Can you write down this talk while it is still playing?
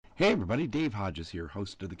Hey everybody, Dave Hodges here,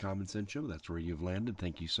 host of the Common Sense Show. That's where you've landed.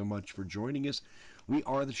 Thank you so much for joining us. We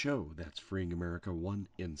are the show that's freeing America one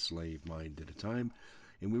enslaved mind at a time.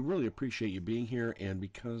 And we really appreciate you being here. And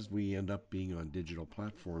because we end up being on digital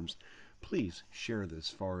platforms, please share this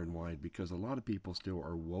far and wide because a lot of people still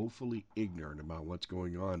are woefully ignorant about what's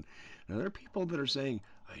going on. Now, there are people that are saying,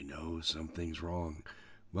 I know something's wrong.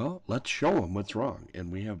 Well, let's show them what's wrong.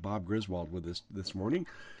 And we have Bob Griswold with us this morning,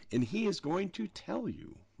 and he is going to tell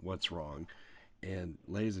you what's wrong. And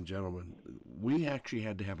ladies and gentlemen, we actually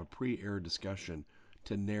had to have a pre-air discussion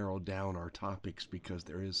to narrow down our topics because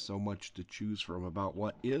there is so much to choose from about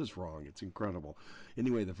what is wrong. It's incredible.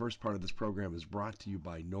 Anyway, the first part of this program is brought to you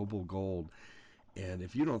by Noble Gold. And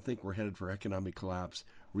if you don't think we're headed for economic collapse,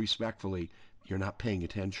 respectfully, you're not paying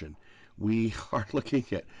attention. We are looking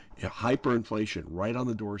at hyperinflation right on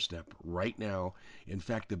the doorstep right now. In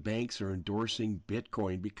fact, the banks are endorsing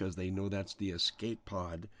Bitcoin because they know that's the escape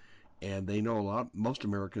pod, and they know most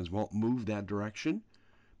Americans won't move that direction,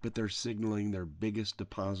 but they're signaling their biggest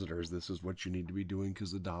depositors this is what you need to be doing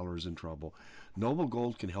because the dollar is in trouble. Noble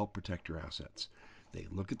Gold can help protect your assets. They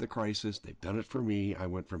look at the crisis. They've done it for me. I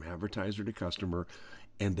went from advertiser to customer,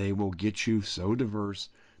 and they will get you so diverse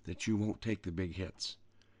that you won't take the big hits.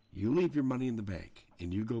 You leave your money in the bank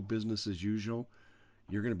and you go business as usual,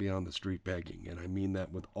 you're going to be on the street begging. And I mean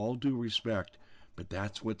that with all due respect, but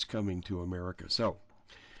that's what's coming to America. So,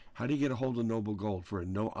 how do you get a hold of Noble Gold for a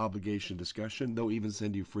no obligation discussion? They'll even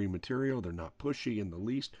send you free material. They're not pushy in the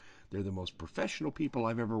least. They're the most professional people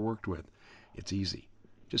I've ever worked with. It's easy.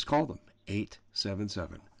 Just call them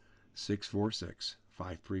 877 646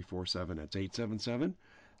 5347. That's 877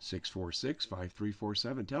 646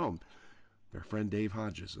 5347. Tell them their friend Dave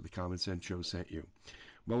Hodges of the Common Sense Show sent you.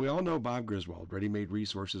 Well, we all know Bob Griswold,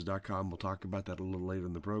 ReadyMadeResources.com. We'll talk about that a little later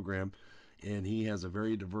in the program. And he has a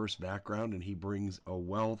very diverse background, and he brings a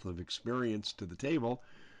wealth of experience to the table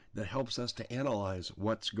that helps us to analyze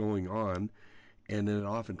what's going on. And then it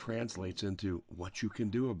often translates into what you can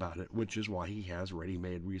do about it, which is why he has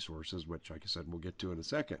ready-made resources, which, like I said, we'll get to in a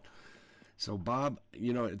second. So, Bob,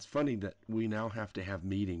 it's funny that we now have to have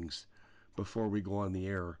meetings before we go on the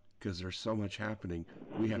air because there's so much happening.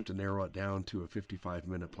 We have to narrow it down to a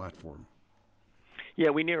 55-minute platform.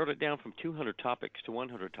 Yeah, we narrowed it down from 200 topics to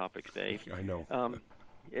 100 topics, Dave. I know.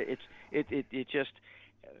 It just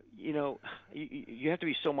you have to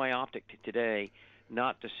be so myopic today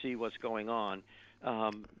not to see what's going on.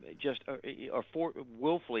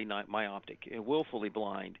 Willfully not myopic, willfully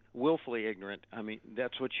blind, willfully ignorant. I mean,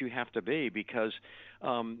 that's what you have to be because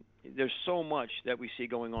there's so much that we see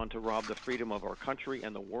going on to rob the freedom of our country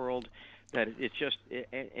and the world that it's just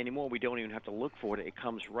anymore we don't even have to look for it. It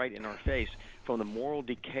comes right in our face from the moral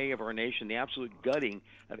decay of our nation, the absolute gutting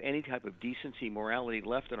of any type of decency, morality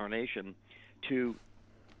left in our nation, to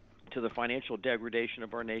the financial degradation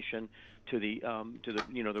of our nation, to the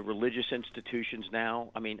the religious institutions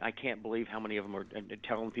now. I mean, I can't believe how many of them are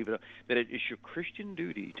telling people that it is your Christian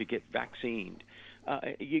duty to get vaccinated.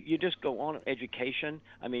 You just go on education.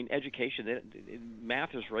 I mean, education.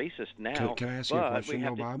 Math is racist now, Can I ask you a but we question, though,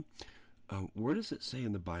 have to. Bob? Where does it say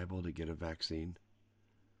in the Bible to get a vaccine?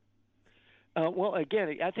 Well,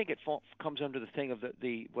 again, I think it comes under the thing of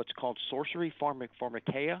the what's called sorcery,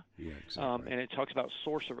 pharmakeia, Yeah, exactly. and it talks about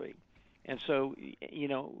sorcery. And so,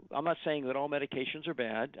 I'm not saying that all medications are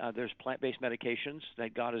bad. There's plant-based medications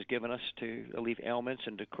that God has given us to alleviate ailments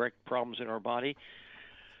and to correct problems in our body.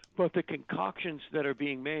 But the concoctions that are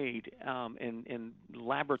being made in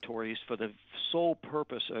laboratories for the sole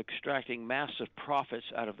purpose of extracting massive profits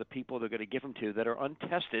out of the people they're going to give them to that are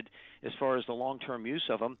untested as far as the long-term use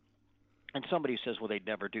of them. And somebody says, well, they'd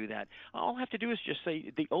never do that. All I have to do is just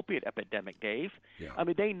say the opiate epidemic, Dave. Yeah. I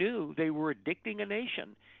mean, they knew they were addicting a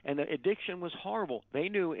nation, and the addiction was horrible. They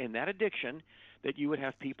knew in that addiction that you would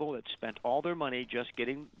have people that spent all their money just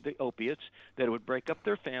getting the opiates, that it would break up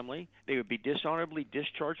their family. They would be dishonorably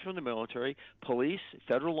discharged from the military. Police,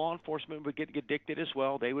 federal law enforcement would get addicted as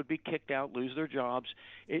well. They would be kicked out, lose their jobs.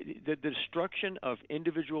 The destruction of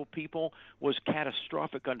individual people was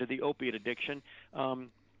catastrophic under the opiate addiction.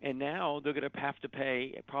 And now they're going to have to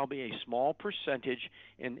pay probably a small percentage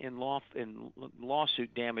in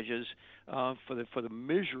lawsuit damages for the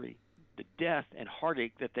misery, the death, and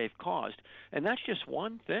heartache that they've caused. And that's just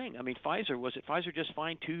one thing. I mean, Pfizer just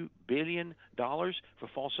fined $2 billion for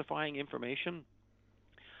falsifying information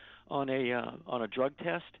on a drug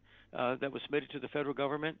test? that was submitted to the federal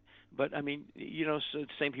government. But I mean, so the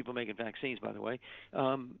same people making vaccines, by the way.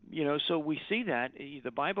 So we see that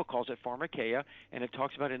the Bible calls it pharmakeia, and it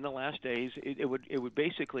talks about in the last days it would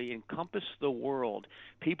basically encompass the world.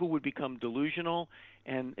 People would become delusional,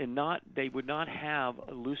 and not they would not have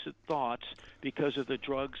lucid thoughts because of the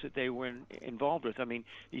drugs that they were involved with. I mean,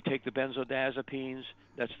 you take the benzodiazepines,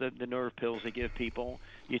 that's the nerve pills they give people.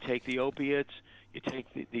 You take the opiates, you take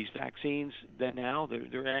these vaccines. That now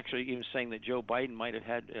they're actually even saying that Joe Biden might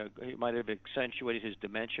have accentuated his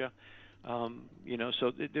dementia. So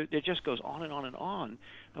it just goes on and on and on.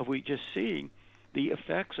 Of we just seeing the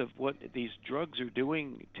effects of what these drugs are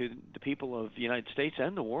doing to the people of the United States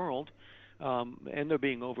and the world, and they're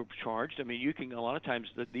being overcharged. I mean, you can a lot of times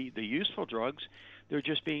the useful drugs, they're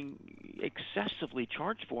just being excessively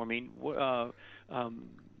charged for. I mean, the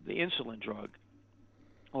insulin drug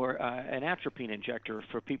or an atropine injector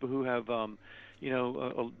for people who have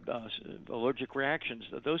allergic reactions.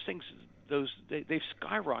 Those things, they've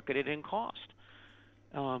skyrocketed in cost.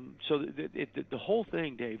 So the whole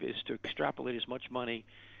thing, Dave, is to extrapolate as much money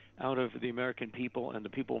out of the American people and the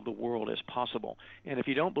people of the world as possible. And if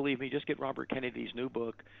you don't believe me, just get Robert Kennedy's new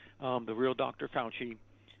book, The Real Dr. Fauci.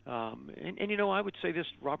 I would say this: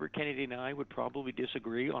 Robert Kennedy and I would probably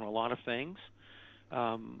disagree on a lot of things.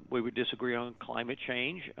 We would disagree on climate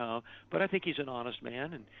change, but I think he's an honest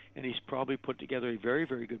man, and he's probably put together a very,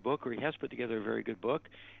 very good book, or he has put together a very good book.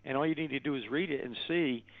 And all you need to do is read it and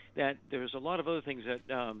see that there's a lot of other things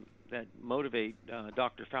that motivate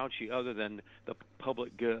Dr. Fauci other than the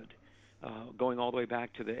public good, going all the way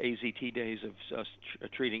back to the AZT days of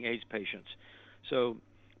treating AIDS patients. So,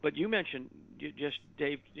 but you mentioned, just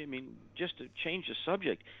Dave, I mean, just to change the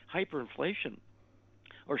subject, hyperinflation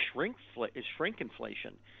or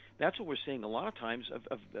shrinkflation. That's what we're seeing a lot of times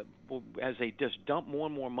as they just dump more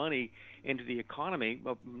and more money into the economy,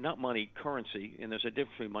 not money, currency, and there's a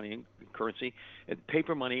difference between money and currency,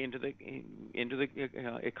 paper money into the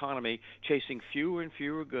economy, chasing fewer and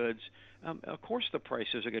fewer goods. Of course, the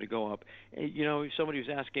prices are going to go up. Somebody was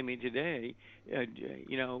asking me today,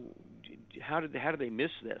 how did they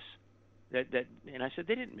miss this? And I said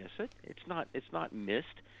they didn't miss it. It's not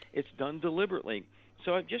missed. It's done deliberately.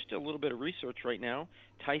 So I've just a little bit of research right now.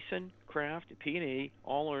 Tyson, Kraft, P&E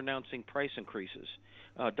all are announcing price increases.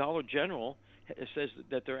 Dollar General says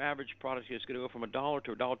that their average product is going to go from $1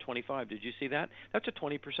 to $1.25. Did you see that? That's a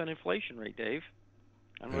 20% inflation rate, Dave.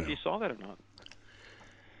 I don't know if Yeah. you saw that or not.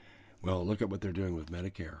 Well, look at what they're doing with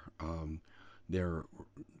Medicare. They're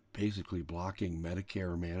basically blocking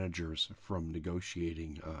Medicare managers from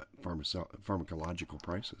negotiating pharmacological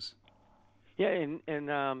prices. Yeah, and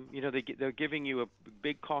they're giving you a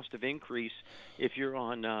big cost of increase if you're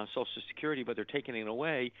on Social Security, but they're taking it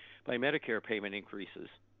away by Medicare payment increases.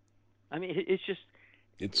 I mean, it's just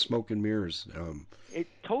It's smoke and mirrors.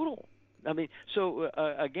 total. I mean, so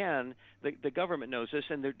again, the government knows this,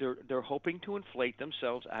 and they're hoping to inflate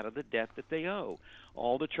themselves out of the debt that they owe,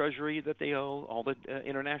 all the Treasury that they owe, all the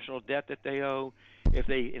international debt that they owe. If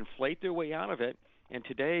they inflate their way out of it, and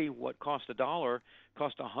today what cost $1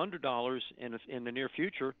 cost $100 in the near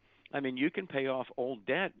future. I mean, you can pay off old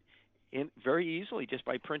debt very easily just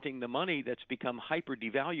by printing the money that's become hyper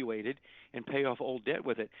devaluated and pay off old debt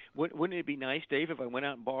with it. Wouldn't it be nice, Dave, if I went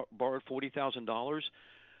out and borrowed $40,000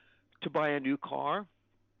 to buy a new car,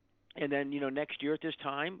 and then next year at this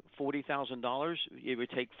time, $40,000, it would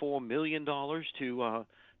take $4 million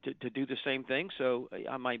to do the same thing. So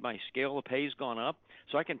my scale of pay has gone up,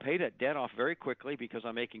 so I can pay that debt off very quickly because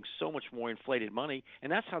I'm making so much more inflated money,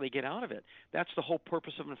 and that's how they get out of it. That's the whole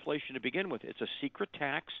purpose of inflation to begin with. It's a secret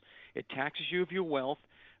tax. It taxes you of your wealth.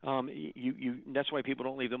 That's why people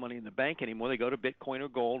don't leave the money in the bank anymore. They go to Bitcoin or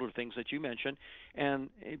gold or things that you mentioned, and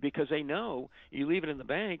because they know you leave it in the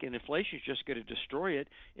bank and inflation is just going to destroy it.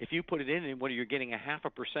 If you put it in, and whether you're getting a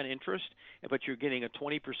 0.5% interest, but you're getting a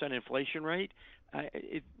 20% inflation rate,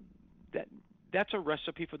 that's a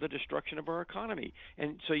recipe for the destruction of our economy.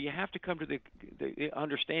 And so you have to come to the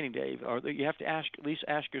understanding, Dave, or you have to at least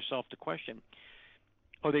ask yourself the question: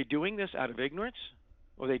 are they doing this out of ignorance,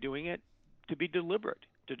 or are they doing it to be deliberate,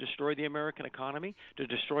 to destroy the American economy, to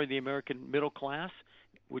destroy the American middle class,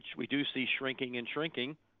 which we do see shrinking and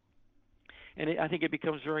shrinking? And I think it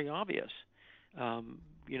becomes very obvious,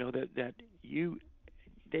 that you,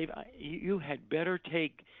 Dave, you had better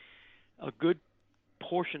take a good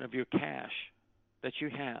portion of your cash that you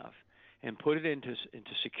have and put it into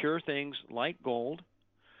secure things like gold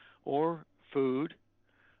or food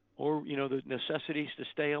or the necessities to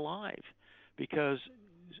stay alive, because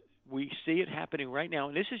we see it happening right now,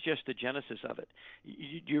 and this is just the genesis of it.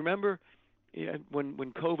 Do you remember Yeah, when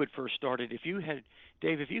COVID first started, if you had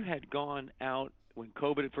Dave, if you had gone out when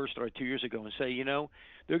COVID had first started 2 years ago and say, there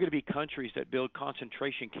are going to be countries that build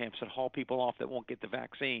concentration camps that haul people off that won't get the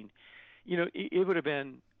vaccine, it would have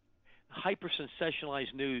been hyper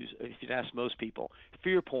sensationalized news if you'd ask most people.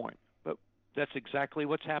 Fear porn. But that's exactly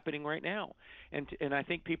what's happening right now. And I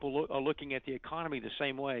think people are looking at the economy the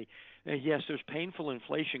same way. Yes, there's painful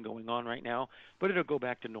inflation going on right now, but it'll go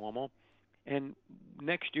back to normal. And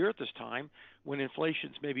next year at this time, when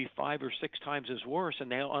inflation's maybe 5 or 6 times as worse, and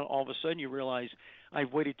now all of a sudden you realize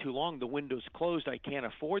I've waited too long, the window's closed, I can't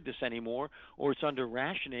afford this anymore, or it's under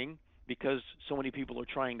rationing because so many people are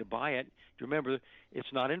trying to buy it. Remember,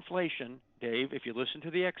 it's not inflation, Dave. If you listen to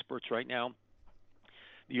the experts right now,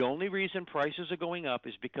 the only reason prices are going up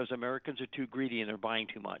is because Americans are too greedy and they're buying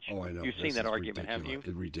too much. Oh, I know. You've seen This that is argument, haven't ridiculous.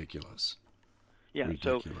 you? Ridiculous. Yeah.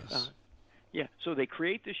 So uh, Ridiculous. Yeah, so they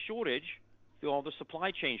create this shortage through all the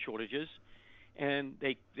supply chain shortages, and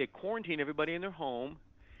they quarantine everybody in their home.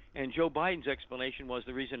 And Joe Biden's explanation was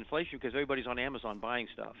the reason inflation because everybody's on Amazon buying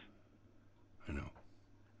stuff. I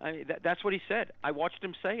know. That's what he said. I watched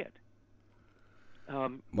him say it.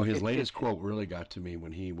 Well, his It's latest quote really got to me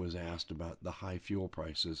when he was asked about the high fuel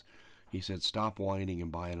prices. He said, "Stop whining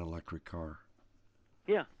and buy an electric car."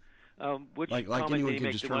 yeah. Which Like comment did anyone he can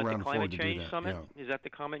make? just The turn one at the around and afford climate to do change that. summit? Yeah. Is that the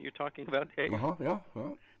comment you're talking about, Dave? Uh huh. Yeah.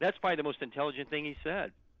 Well. That's probably the most intelligent thing he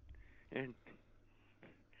said. And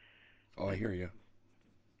Oh, I hear you.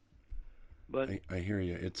 but I hear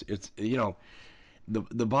you. It's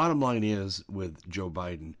the bottom line is with Joe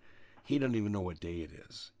Biden, he doesn't even know what day it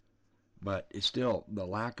is. But it's still the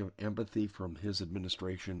lack of empathy from his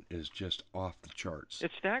administration is just off the charts.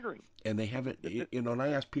 it's staggering. And they haven't, and I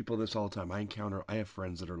ask people this all the time. I have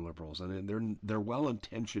friends that are liberals, and they're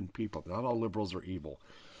well-intentioned people. Not all liberals are evil.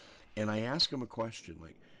 And I ask them a question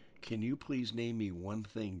like, "Can you please name me one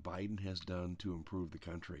thing Biden has done to improve the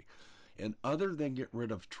country?" And other than get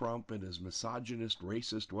rid of Trump and his misogynist,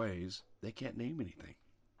 racist ways, they can't name anything.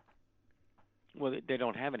 Well, they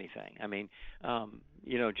don't have anything. I mean,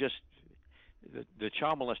 just the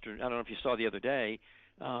child molester. I don't know if you saw the other day.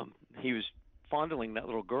 He was fondling that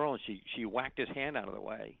little girl, and she whacked his hand out of the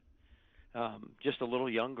way. Just a little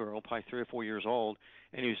young girl, probably 3 or 4 years old,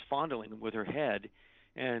 and he was fondling with her head,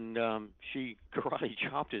 and she karate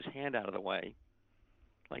chopped his hand out of the way.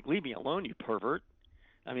 Like, leave me alone, you pervert.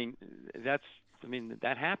 I mean, that's. I mean,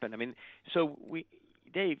 that happened. I mean, so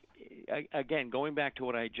Dave, again, going back to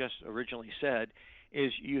what I just originally said,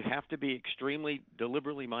 is you have to be extremely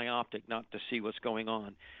deliberately myopic not to see what's going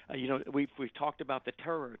on. We've talked about the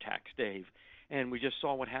terror attacks, Dave, and we just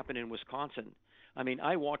saw what happened in Wisconsin. I mean,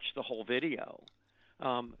 I watched the whole video.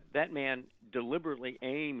 That man deliberately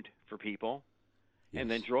aimed for people and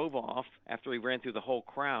then Yes. drove off after he ran through the whole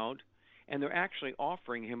crowd, and they're actually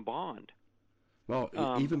offering him bond. Well,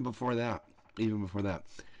 Um, even before that,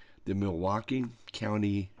 the Milwaukee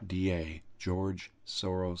County DA, George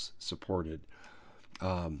Soros supported,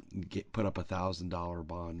 put up $1,000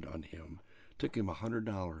 bond on him. Took him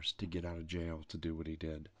 $100 to get out of jail to do what he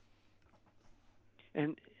did.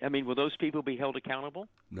 and I mean, will those people be held accountable?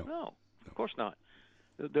 No, No, no. of course not.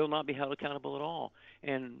 They'll not be held accountable at all.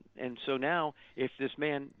 And so now, if this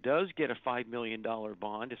man does get a $5 million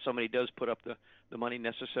bond, if somebody does put up the money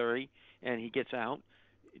necessary and he gets out,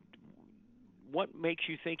 what makes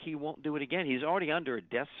you think he won't do it again? He's already under a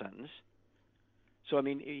death sentence. So I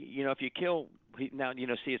mean, if you kill now,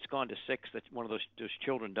 see, it's gone to six. That one of those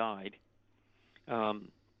children died. Um,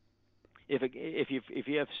 if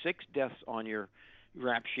you have 6 deaths on your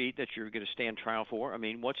rap sheet that you're going to stand trial for, I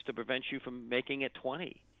mean, what's to prevent you from making it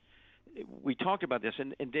 20? We talked about this,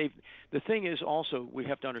 and Dave, the thing is also we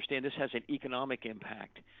have to understand this has an economic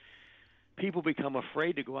impact. People become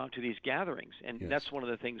afraid to go out to these gatherings, and Yes. that's one of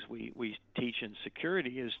the things we teach in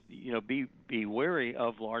security is be wary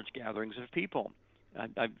of large gatherings of people.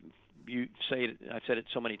 I've said it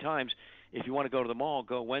so many times. If you want to go to the mall,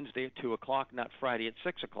 go Wednesday at 2 o'clock, not Friday at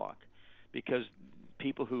 6 o'clock, because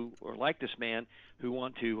people who are like this man who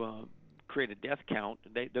want to create a death count,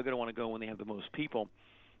 they're going to want to go when they have the most people.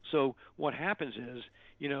 So what happens is,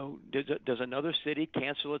 does another city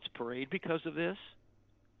cancel its parade because of this?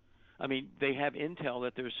 I mean, they have intel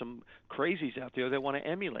that there's some crazies out there that want to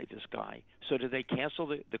emulate this guy. So do they cancel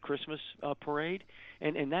the Christmas parade?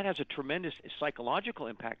 And that has a tremendous psychological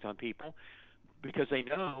impact on people because they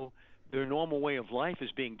know their normal way of life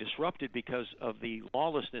is being disrupted because of the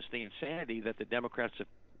lawlessness, the insanity that the Democrats have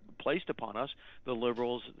placed upon us. The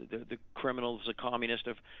liberals, the criminals, the communists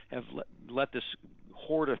have let this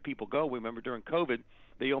horde of people go. Remember during COVID,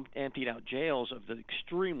 they emptied out jails of the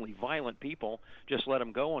extremely violent people, just let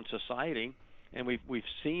them go in society. and we've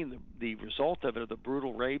seen the result of it, of the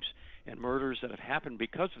brutal rapes and murders that have happened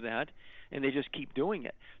because of that, and they just keep doing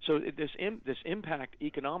it. So this impact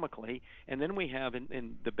economically, and then we have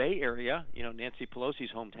in the Bay Area, Nancy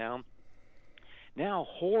Pelosi's hometown, now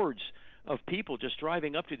hordes of people just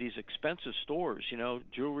driving up to these expensive stores,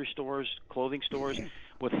 jewelry stores, clothing stores,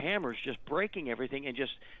 with hammers, just breaking everything and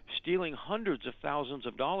just stealing hundreds of thousands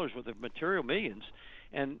of dollars worth of material, millions,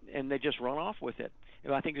 and they just run off with it.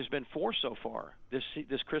 And I think there's been four so far this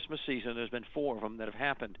Christmas season. There's been four of them that have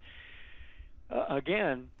happened.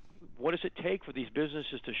 Again, what does it take for these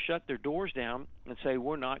businesses to shut their doors down and say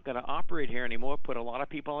we're not going to operate here anymore? Put a lot of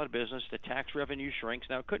people out of business. The tax revenue shrinks.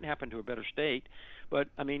 Now it couldn't happen to a better state, but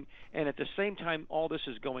I mean, and at the same time, all this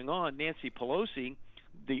is going on. Nancy Pelosi,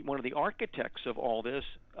 one of the architects of all this,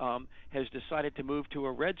 has decided to move to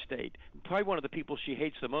a red state. Probably one of the people she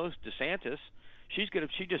hates the most, DeSantis. She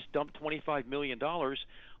just dumped $25 million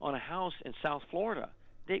on a house in South Florida.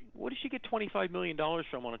 What did she get $25 million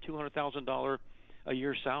from on a $200,000 a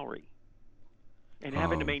year salary, and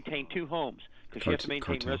having to Um, maintain two homes because you have to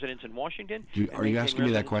maintain Cartel. residence in Washington and Are you maintain asking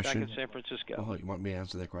me that residence back in question? San Francisco. Well, you want me to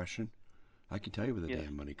answer that question? I can tell you where the Yes.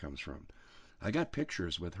 damn money comes from. I got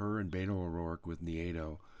pictures with her and Beto O'Rourke with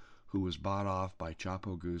Nieto, who was bought off by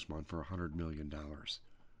Chapo Guzman for $100 million.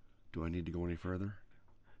 Do I need to go any further?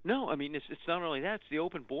 No, I mean it's not only that; it's the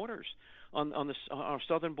open borders on our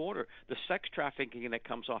southern border, the sex trafficking that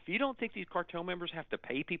comes off. You don't think these cartel members have to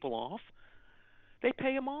pay people off? They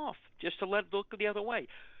pay them off just to look the other way.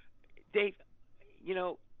 Dave,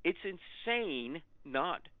 it's insane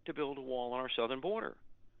not to build a wall on our southern border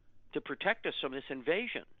to protect us from this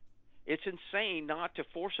invasion. It's insane not to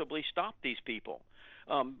forcibly stop these people.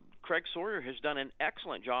 Craig Sawyer has done an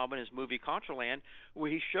excellent job in his movie Contraland,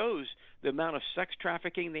 where he shows the amount of sex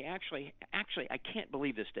trafficking. They actually, I can't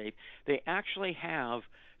believe this, Dave. They actually have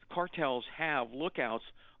cartels have lookouts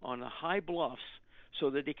on the high bluffs so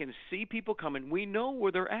that they can see people coming. We know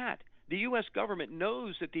where they're at. The U.S. government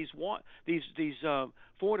knows that these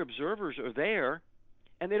forward observers are there,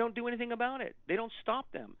 and they don't do anything about it. They don't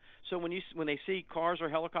stop them. So when they see cars or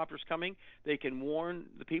helicopters coming, they can warn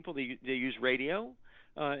the people. They use radio,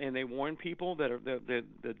 and they warn people that are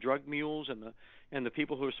the drug mules and the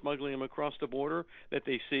people who are smuggling them across the border that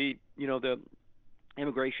they see the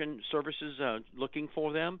immigration services looking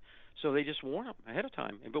for them. So they just warn them ahead of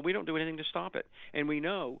time. But we don't do anything to stop it. And we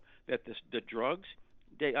know that the drugs.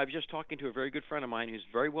 I was just talking to a very good friend of mine who's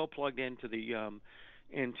very well plugged into the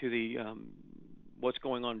what's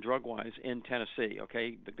going on drug-wise in Tennessee.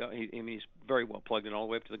 Okay, he's very well plugged in all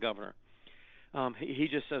the way up to the governor. He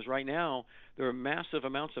just says right now there are massive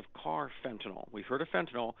amounts of carfentanil. We've heard of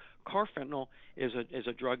fentanyl. Carfentanil is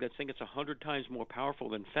a drug that's, I think it's 100 times more powerful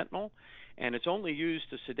than fentanyl, and it's only used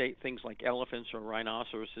to sedate things like elephants or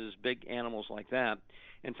rhinoceroses, big animals like that.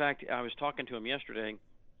 In fact, I was talking to him yesterday,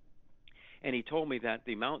 and he told me that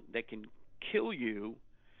the amount that can kill you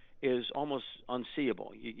is almost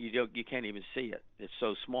unseeable. You can't even see it. It's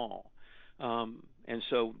so small. And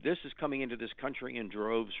so this is coming into this country in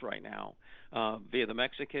droves right now, via the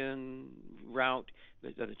Mexican route.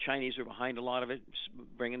 The Chinese are behind a lot of it,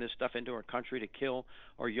 bringing this stuff into our country to kill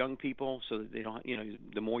our young people, so that they don't.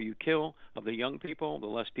 The more you kill of the young people, the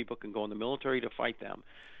less people can go in the military to fight them.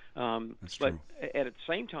 That's But true. at the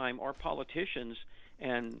same time, our politicians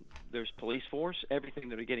and there's police force, everything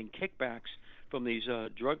that are getting kickbacks from these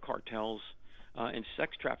drug cartels and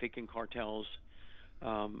sex trafficking cartels.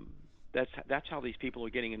 That's how these people are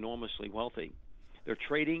getting enormously wealthy. They're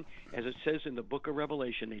trading, as it says in the book of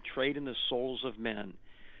Revelation, they trade in the souls of men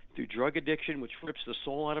through drug addiction, which rips the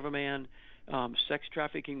soul out of a man, sex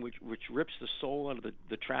trafficking, which rips the soul out of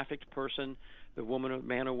the trafficked person, the woman,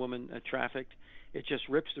 man or woman trafficked. It just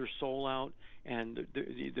rips their soul out, and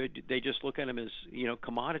they just look at them as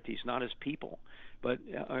commodities, not as people. But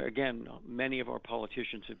again, many of our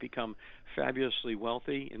politicians have become fabulously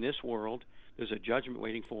wealthy in this world. There's a judgment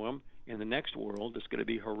waiting for them in the next world. It's going to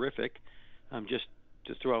be horrific. Just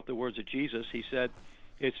to throw out the words of Jesus, he said,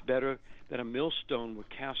 "It's better that a millstone were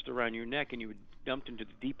cast around your neck and you were dumped into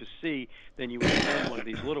the deepest sea than you would offend one of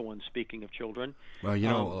these little ones." Speaking of children, Well, and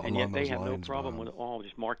yet along they those have no lines, problem Bob, with all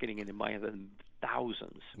just marketing it by the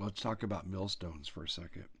thousands. let's talk about millstones for a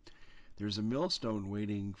second. There's a millstone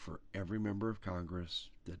waiting for every member of Congress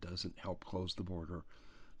that doesn't help close the border.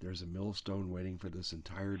 There's a millstone waiting for this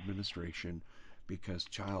entire administration because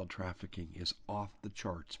child trafficking is off the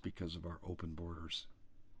charts because of our open borders.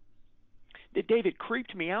 David,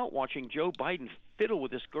 creeped me out watching Joe Biden fiddle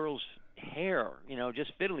with this girl's hair,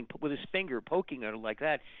 just fiddling with his finger, poking her like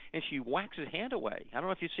that, and she whacks his hand away. I don't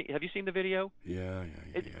know if you see. Have you seen the video? Yeah, yeah,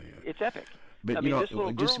 It, yeah, yeah, yeah. it's epic. But I you mean, know, this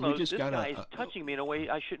little girl we knows just this got guy is touching me in a way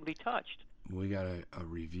I shouldn't be touched. a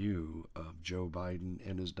review of Joe Biden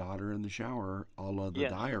and his daughter in the shower, a la the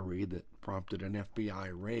Yes. diary that prompted an FBI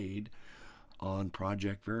raid on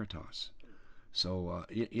Project Veritas. So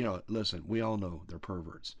you know, listen, we all know they're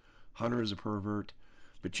perverts. Hunter is a pervert,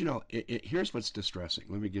 but you know, here's what's distressing.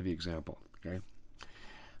 Let me give you an example. Okay,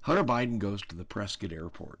 Hunter Biden goes to the Prescott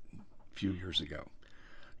Airport a few years ago,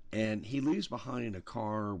 and he leaves behind a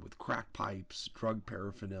car with crack pipes, drug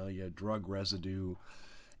paraphernalia, drug residue,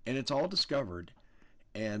 and it's all discovered.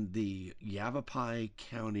 And the Yavapai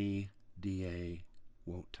County DA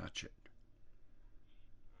won't touch it.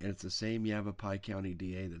 And it's the same Yavapai County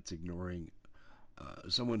DA that's ignoring.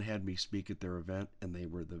 Someone had me speak at their event, and they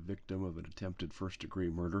were the victim of an attempted first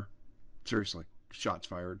degree murder. Seriously, shots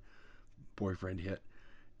fired, boyfriend hit,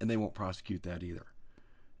 and they won't prosecute that either.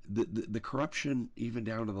 The corruption, even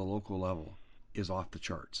down to the local level, is off the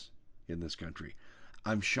charts in this country.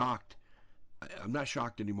 I'm shocked. I'm not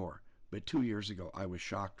shocked anymore, but 2 years ago I was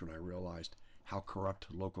shocked when I realized how corrupt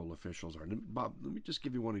local officials are. And Bob, let me just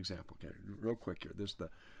give you one example, okay, real quick here. This is the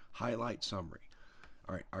highlight summary.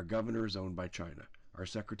 All right, our governor is owned by China. Our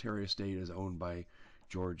Secretary of State is owned by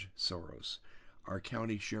George Soros. Our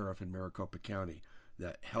county sheriff in Maricopa County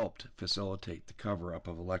that helped facilitate the cover up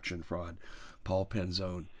of election fraud, Paul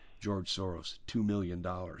Penzone, George Soros, $2 million.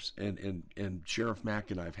 And Sheriff Mack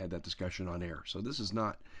and I have had that discussion on air. So this is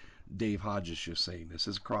not Dave Hodges just saying this.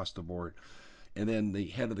 This is across the board. And then the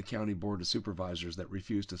head of the county board of supervisors that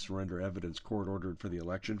refused to surrender evidence court ordered for the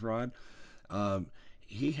election fraud. Um,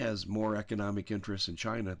 he has more economic interests in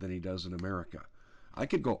China than he does in America. I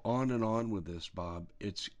could go on and on with this, Bob.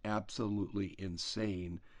 It's absolutely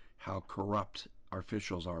insane how corrupt our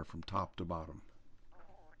officials are from top to bottom.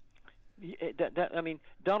 I mean,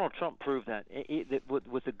 Donald Trump proved that, that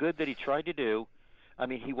with the good that he tried to do. I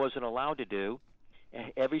mean, he wasn't allowed to do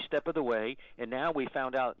every step of the way, and now we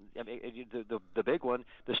found out. I mean, the big one,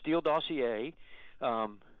 the Steele dossier.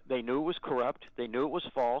 They knew it was corrupt. They knew it was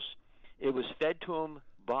false. It was fed to them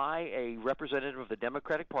by a representative of the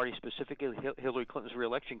Democratic Party, specifically Hillary Clinton's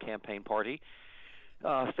reelection campaign party,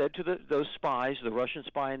 fed to those spies, the Russian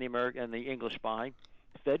spy and the American and the English spy,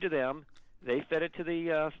 fed to them. They fed it to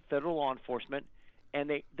the federal law enforcement, and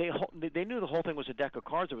they knew the whole thing was a deck of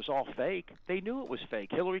cards. It was all fake. They knew it was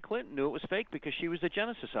fake. Hillary Clinton knew it was fake because she was the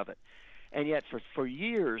genesis of it. And yet, for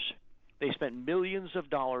years, they spent millions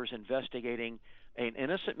of dollars investigating an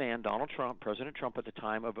innocent man, Donald Trump, President Trump at the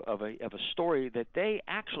time, of a story that they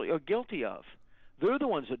actually are guilty of. They're the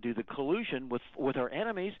ones that do the collusion with our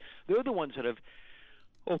enemies. They're the ones that have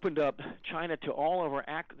opened up China to all of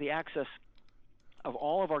the access of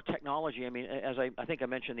all of our technology. I mean, as I think I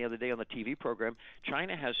mentioned the other day on the TV program,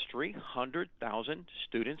 China has 300,000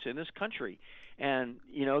 students in this country. And,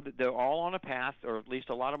 you know, they're all on a path, or at least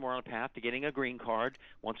a lot of them are on a path to getting a green card.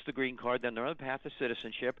 Once the green card, then they're on a path to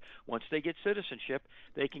citizenship. Once they get citizenship,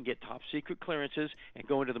 they can get top secret clearances and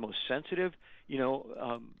go into the most sensitive,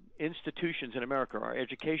 institutions in America, our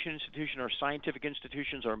education institution, our scientific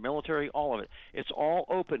institutions, our military, all of it. It's all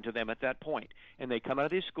open to them at that point. And they come out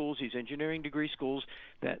of these schools, these engineering degree schools,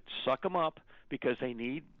 that suck them up because they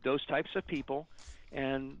need those types of people.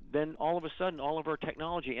 And then all of a sudden, all of our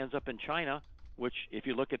technology ends up in China, which, if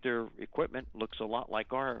you look at their equipment, looks a lot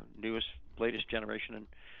like our newest, latest generation and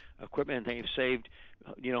equipment. And they've saved,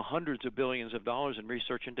 hundreds of billions of dollars in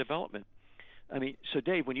research and development. I mean, so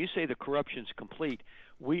Dave, when you say the corruption's complete,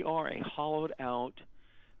 we are a hollowed out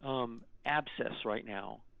abscess right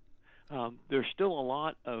now. There's still a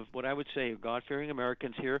lot of what I would say God-fearing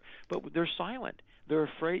Americans here, but they're silent. They're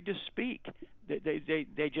afraid to speak.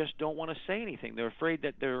 They just don't want to say anything. They're afraid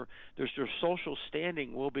that their social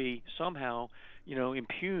standing will be somehow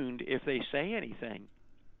impugned if they say anything.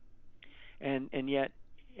 And yet,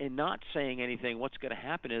 in not saying anything, what's going to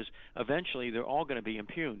happen is eventually they're all going to be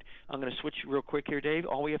impugned. I'm going to switch real quick here, Dave.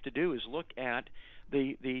 All we have to do is look at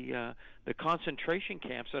the concentration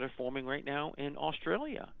camps that are forming right now in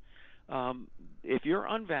Australia. If you're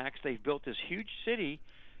unvaxxed, they've built this huge city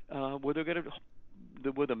where they're going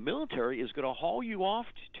to, where the military is going to haul you off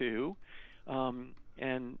to,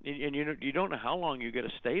 and you don't know how long you're going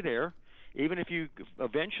to stay there. Even if you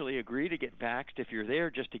eventually agree to get vaxxed, if you're there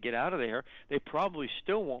just to get out of there, they probably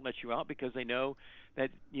still won't let you out because they know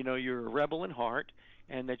that you're a rebel in heart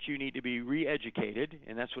and that you need to be re-educated.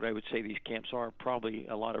 And that's what I would say these camps are, probably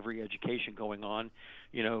a lot of re-education going on,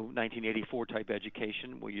 1984 type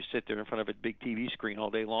education where you sit there in front of a big TV screen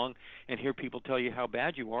all day long and hear people tell you how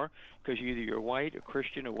bad you are because either you're white or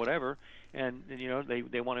Christian or whatever, and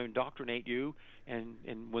they want to indoctrinate you, and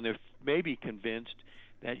when they're maybe convinced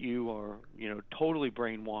that you are totally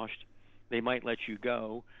brainwashed, they might let you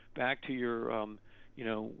go back to your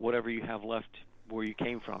whatever you have left where you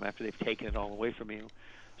came from after they've taken it all away from you.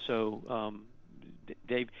 So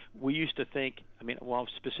Dave, we used to think, I mean, well,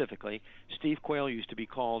 specifically, Steve Quayle used to be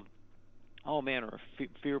called all manner of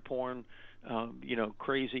fear porn,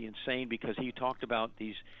 crazy, insane, because he talked about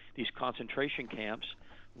these concentration camps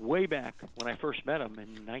way back when I first met him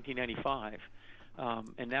in 1995.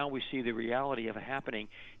 And now we see the reality of it happening.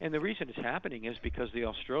 And the reason it's happening is because the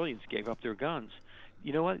Australians gave up their guns.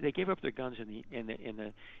 You know what? They gave up their guns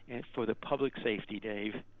for the public safety,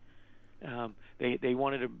 Dave. They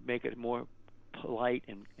wanted to make it more polite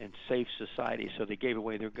and safe society, so they gave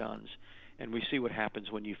away their guns. And we see what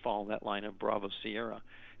happens when you follow that line of Bravo Sierra.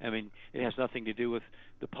 I mean, it has nothing to do with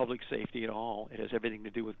the public safety at all. It has everything to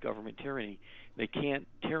do with government tyranny. They can't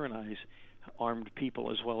tyrannize armed people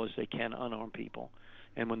as well as they can unarmed people.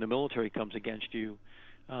 And when the military comes against you,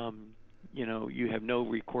 you have no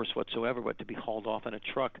recourse whatsoever but to be hauled off in a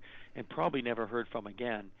truck and probably never heard from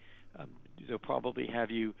again. Um, they'll probably have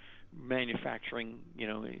you manufacturing,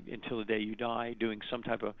 until the day you die, doing some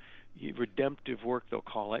type of redemptive work. They'll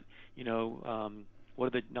call it.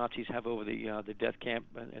 What do the Nazis have over the death camp?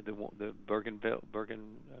 The Bergen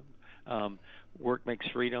work makes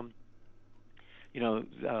freedom.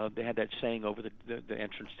 They had that saying over the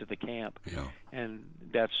entrance to the camp, Yeah. and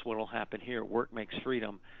that's what will happen here. Work makes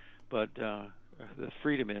freedom, but the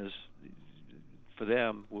freedom is for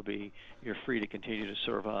them will be you're free to continue to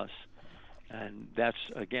serve us. And that's,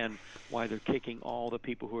 again, why they're kicking all the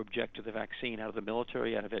people who object to the vaccine out of the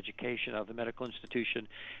military, out of education, out of the medical institution,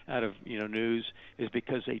 out of news, is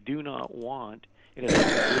because they do not want, it has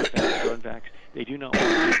nothing to do with vax or unvax, they do not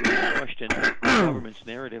want people to question the government's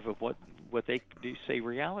narrative of what they say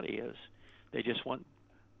reality is. They just want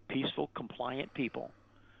peaceful, compliant people.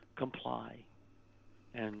 Comply,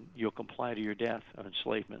 and you'll comply to your death of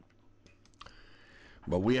enslavement.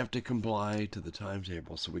 But we have to comply to the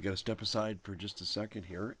timetable, so we got to step aside for just a second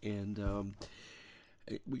here, and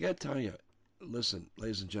we got to tell you, listen,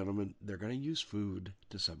 ladies and gentlemen, they're going to use food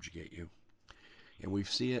to subjugate you, and we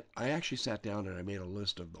see it. I actually sat down and I made a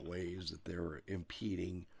list of the ways that they're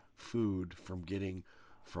impeding food from getting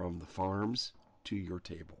from the farms to your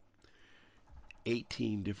table.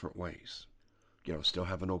 18 different ways. Still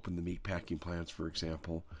haven't opened the meat packing plants, for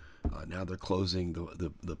example. Now they're closing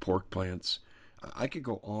the pork plants. I could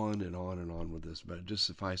go on and on and on with this, but just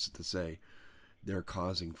suffice it to say, they're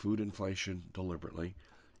causing food inflation deliberately,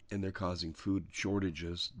 and they're causing food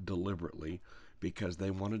shortages deliberately because they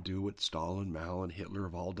want to do what Stalin, Mao, and Hitler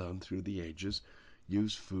have all done through the ages,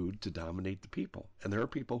 use food to dominate the people. And there are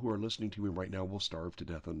people who are listening to me right now will starve to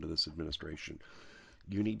death under this administration.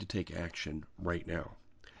 You need to take action right now.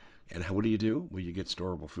 And what do? Well, you get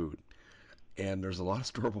storable food. And there's a lot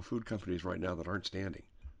of storable food companies right now that aren't standing.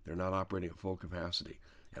 They're not operating at full capacity.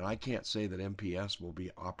 And I can't say that MPS will be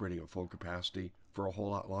operating at full capacity for a whole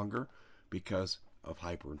lot longer because of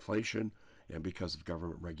hyperinflation and because of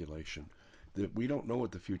government regulation. That we don't know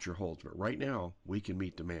what the future holds, but right now we can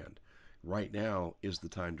meet demand. Right now is the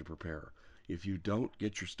time to prepare. If you don't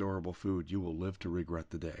get your storable food, you will live to regret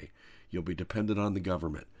the day. You'll be dependent on the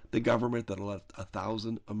government that left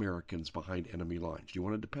 1,000 Americans behind enemy lines. Do you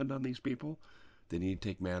want to depend on these people? Then you need to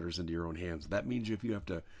take matters into your own hands. That means if you have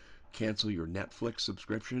to cancel your Netflix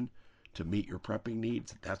subscription to meet your prepping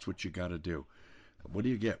needs, that's what you got to do. What do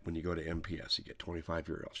you get when you go to MPS? You get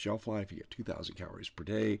 25-year shelf life. You get 2,000 calories per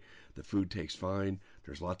day. The food tastes fine.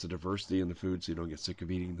 There's lots of diversity in the food, so you don't get sick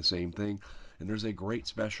of eating the same thing. And there's a great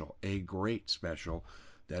special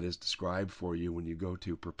that is described for you when you go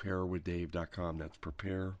to preparewithdave.com. That's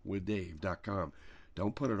preparewithdave.com.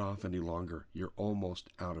 Don't put it off any longer. You're almost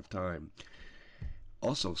out of time.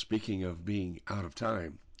 Also, speaking of being out of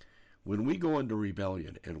time, when we go into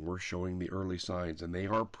rebellion and we're showing the early signs and they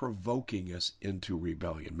are provoking us into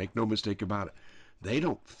rebellion, make no mistake about it, they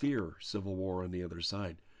don't fear civil war on the other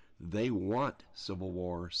side. They want civil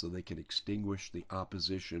war so they can extinguish the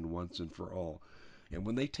opposition once and for all. And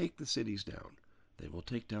when they take the cities down, they will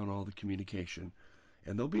take down all the communication,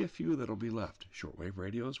 and there'll be a few that'll be left. Shortwave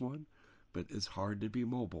radio is one, but it's hard to be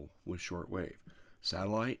mobile with shortwave.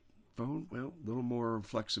 Satellite phone, well, a little more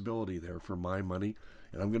flexibility there for my money.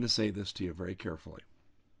 And I'm going to say this to you very carefully.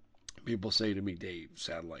 People say to me, Dave,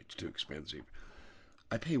 satellite's too expensive.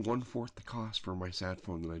 I pay 1/4 the cost for my sat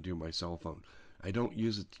phone than I do my cell phone. I don't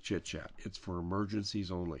use it to chit chat. It's for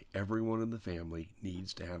emergencies only. Everyone in the family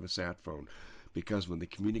needs to have a sat phone because when the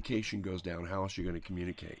communication goes down, how else are you going to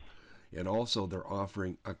communicate? And also, they're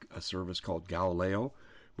offering a service called Galileo,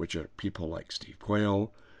 which are people like Steve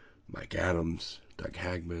Quayle, Mike Adams, Doug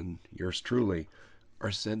Hagman, yours truly,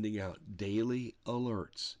 are sending out daily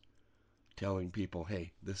alerts telling people,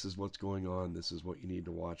 hey, this is what's going on, this is what you need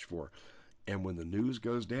to watch for. And when the news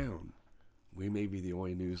goes down, we may be the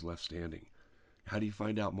only news left standing. How do you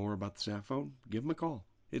find out more about the sat phone? Give them a call.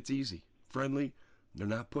 It's easy, friendly, they're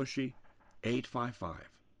not pushy. 855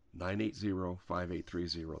 980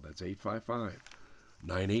 5830. That's 855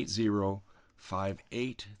 980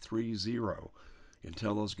 5830. And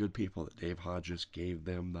tell those good people that Dave Hodges gave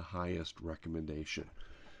them the highest recommendation.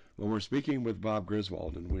 Well, we're speaking with Bob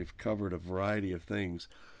Griswold, and we've covered a variety of things.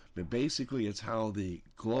 But basically, it's how the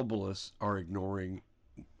globalists are ignoring,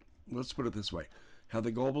 let's put it this way, how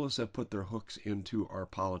the globalists have put their hooks into our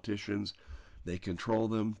politicians. They control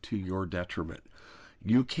them to your detriment.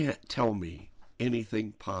 You can't tell me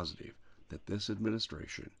anything positive that this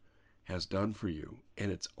administration has done for you,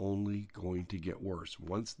 and it's only going to get worse.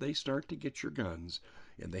 Once they start to get your guns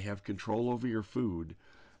and they have control over your food,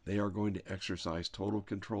 they are going to exercise total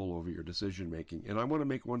control over your decision making. And I want to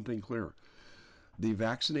make one thing clear: the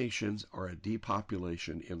vaccinations are a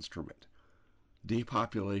depopulation instrument.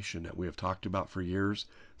 Depopulation that we have talked about for years,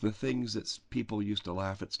 the things that people used to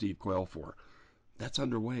laugh at Steve Quayle for, that's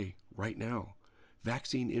underway right now.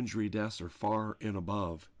 Vaccine injury deaths are far and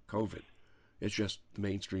above COVID. It's just the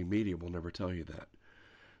mainstream media will never tell you that.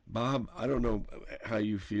 Bob, I don't know how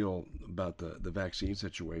you feel about the vaccine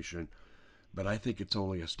situation, but I think it's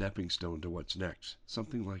only a stepping stone to what's next.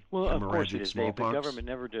 Something like Well, of course it hemorrhagic is, Dave. The smallpox. government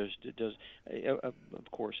never does.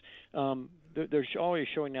 Of course, they're always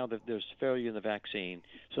showing now that there's failure in the vaccine,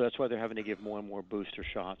 so that's why they're having to give more and more booster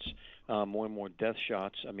shots, more and more death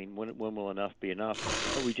shots. I mean, when will enough be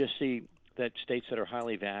enough? We just see that states that are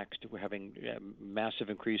highly vaxxed, we're having massive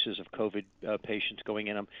increases of COVID patients going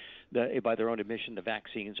in them. By their own admission, the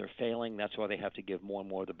vaccines are failing. That's why they have to give more and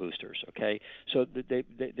more of the boosters. Okay, so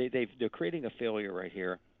they're creating a failure right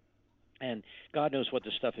here. And God knows what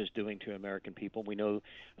this stuff is doing to American people. We know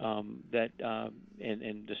that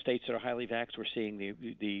in the states that are highly vaxxed, we're seeing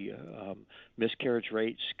the miscarriage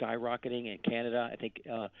rate skyrocketing. In Canada, I think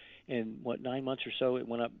in 9 months or so, it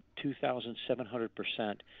went up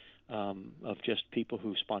 2,700%. Of just people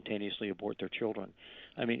who spontaneously abort their children.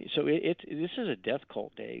 I mean, so this is a death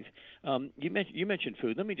cult, Dave. You mentioned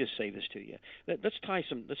food. Let me just say this to you. Let's tie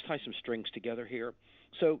some strings together here.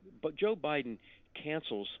 So, but Joe Biden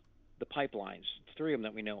cancels the pipelines, three of them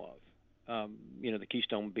that we know of. The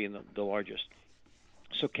Keystone being the largest.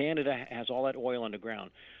 So Canada has all that oil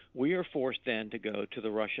underground. We are forced then to go to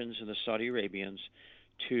the Russians and the Saudi Arabians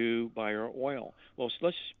to buy our oil. Well, so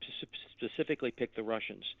let's specifically pick the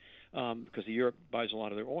Russians because Europe buys a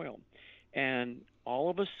lot of their oil. And all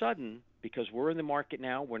of a sudden, because we're in the market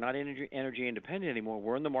now, we're not energy independent anymore,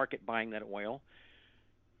 we're in the market buying that oil,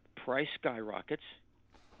 price skyrockets.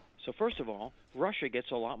 So first of all, Russia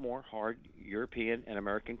gets a lot more hard European and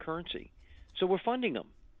American currency. So we're funding them.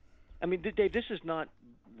 I mean, Dave, this is not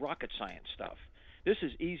rocket science stuff. This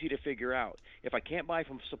is easy to figure out. If I can't buy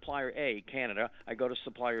from supplier A, Canada, I go to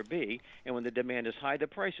supplier B, and when the demand is high, the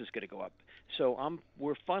price is going to go up. So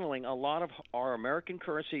we're funneling a lot of our American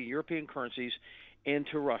currency, European currencies,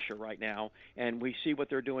 into Russia right now, and we see what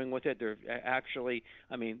they're doing with it. They're actually,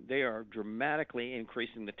 I mean, they are dramatically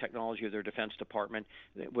increasing the technology of their Defense Department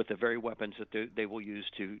with the very weapons that they will use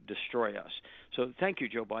to destroy us. So thank you,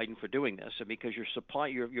 Joe Biden, for doing this, because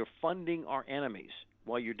you're funding our enemies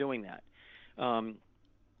while you're doing that. And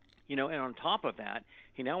on top of that,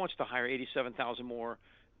 he now wants to hire 87,000 more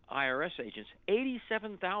IRS agents.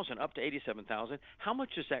 87,000, up to 87,000. How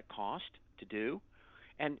much does that cost to do?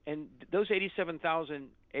 And those 87,000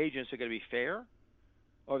 agents are going to be fair,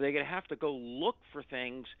 or are they going to have to go look for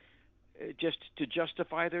things just to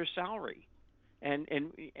justify their salary? And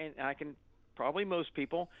I can probably most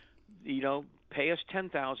people, pay us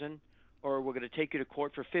 10,000, or we're going to take you to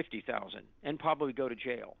court for 50,000 and probably go to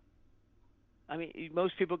jail. I mean,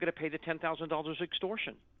 most people are going to pay the $10,000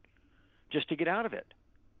 extortion just to get out of it.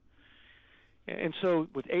 And so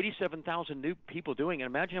with 87,000 new people doing it,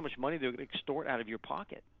 imagine how much money they're going to extort out of your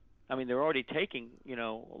pocket. I mean, they're already taking,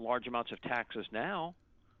 large amounts of taxes now.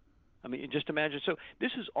 I mean, just imagine. So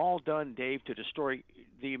this is all done, Dave, to destroy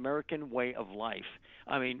the American way of life.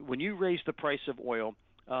 I mean, when you raise the price of oil,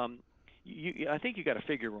 I think you got a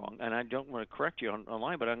figure wrong, and I don't want to correct you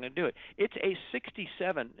online, but I'm going to do it. It's a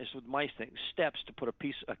 67 is with my thing steps to put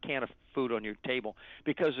a can of food on your table,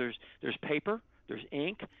 because there's paper, there's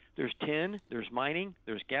ink, there's tin, there's mining,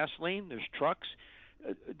 there's gasoline, there's trucks,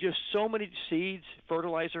 just so many seeds,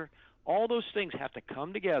 fertilizer. All those things have to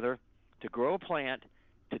come together to grow a plant,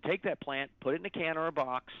 to take that plant, put it in a can or a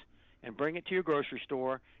box, and bring it to your grocery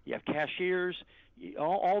store. You have cashiers,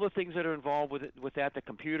 all the things that are involved with that, the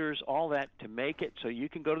computers, all that, to make it so you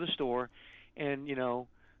can go to the store and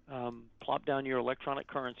plop down your electronic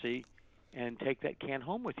currency and take that can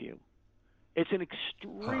home with you. It's an I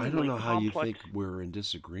don't extremely know how you complex. think we're in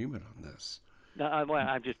disagreement on this. No,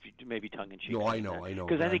 I'm just maybe tongue in cheek No, saying that I know,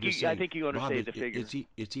 because but I'm just I saying, think you Bob, understand the figure.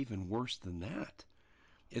 it's even worse than that.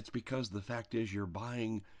 It's because the fact is you're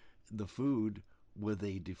buying the food with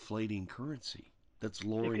a deflating currency that's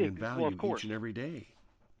lowering in Well, of value each course, and every day.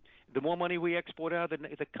 the more money we export out of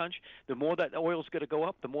the country, the more that oil's going to go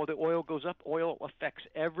up. The more the oil goes up, oil affects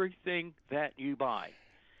everything that you buy.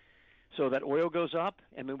 So that oil goes up,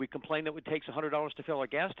 and then we complain that it takes $100 to fill our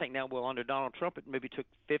gas tank. Now, well, under Donald Trump, it maybe took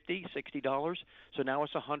 $50, $60. So now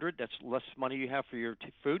it's 100. That's less money you have for your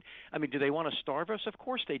food. I mean, do they want to starve us? Of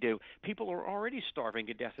course they do. People are already starving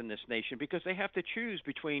to death in this nation because they have to choose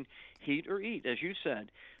between heat or eat. As you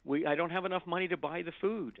said, I don't have enough money to buy the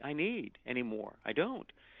food I need anymore. I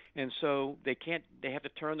don't. And so they can't. They have to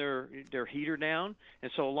turn their heater down,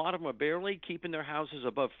 and so a lot of them are barely keeping their houses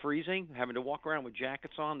above freezing, having to walk around with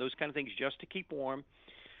jackets on, those kind of things, just to keep warm.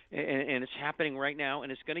 And it's happening right now,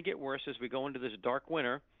 and it's going to get worse as we go into this dark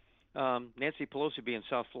winter. Nancy Pelosi will be in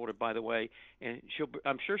South Florida, by the way, and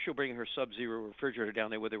I'm sure she'll bring her Sub-Zero refrigerator down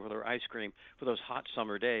there with her ice cream for those hot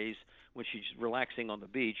summer days when she's relaxing on the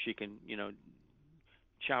beach. She can,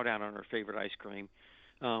 chow down on her favorite ice cream,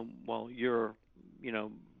 while you're, you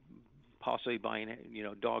know, possibly buying,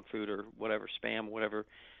 dog food or whatever, spam, whatever,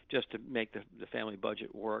 just to make the family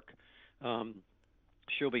budget work. Um,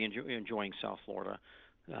 she'll be enjoying South Florida.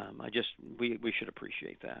 I just we should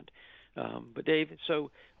appreciate that. But Dave,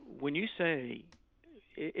 so when you say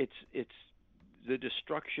it's the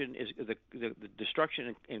destruction is the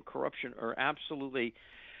destruction and corruption are absolutely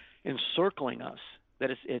encircling us,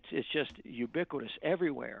 that it's just ubiquitous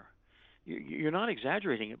everywhere. You're not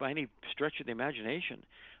exaggerating it by any stretch of the imagination.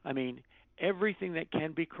 I mean, everything that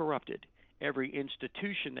can be corrupted, every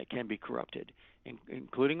institution that can be corrupted,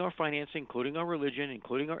 including our financing, including our religion,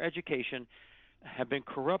 including our education, have been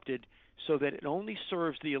corrupted so that it only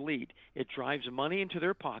serves the elite. It drives money into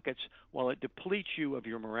their pockets while it depletes you of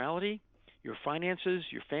your morality, your finances,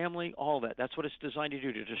 your family, all that. That's what it's designed to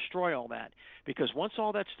do, to destroy all that. Because once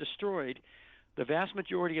all that's destroyed, the vast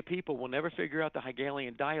majority of people will never figure out the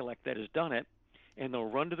Hegelian dialect that has done it, and they'll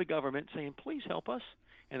run to the government saying, please help us.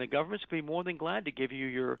 And the government's going to be more than glad to give you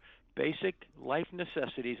your basic life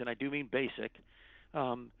necessities, and I do mean basic,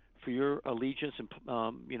 for your allegiance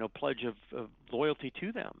and pledge of loyalty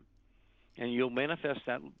to them. And you'll manifest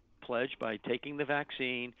that pledge by taking the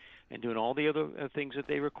vaccine and doing all the other things that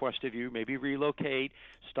they request of you. Maybe relocate,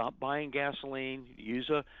 stop buying gasoline, use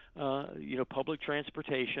public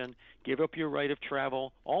transportation, give up your right of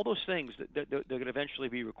travel. All those things that they're going to eventually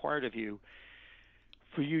be required of you,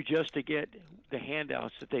 for you just to get the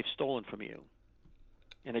handouts that they've stolen from you.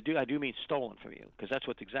 And I do mean stolen from you, because that's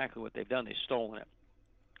exactly what they've done. They've stolen it.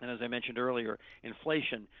 And as I mentioned earlier,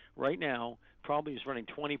 inflation right now probably is running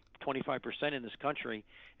 25% in this country.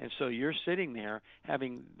 And so you're sitting there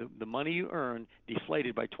having the money you earn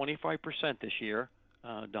deflated by 25% this year.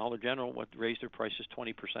 Dollar General raised their prices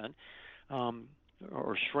 20%,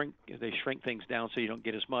 or they shrink things down so you don't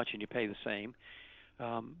get as much and you pay the same.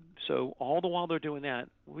 So all the while they're doing that,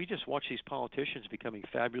 we just watch these politicians becoming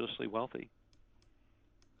fabulously wealthy.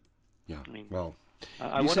 Yeah. I mean, Well,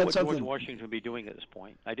 I you wonder said what George something. Washington would be doing at this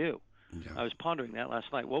point. I do. Yeah. I was pondering that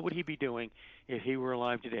last night. What would he be doing if he were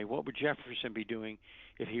alive today? What would Jefferson be doing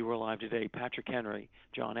if he were alive today? Patrick Henry,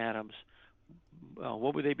 John Adams.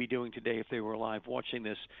 What would they be doing today if they were alive, watching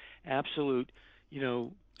this absolute,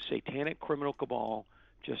 satanic criminal cabal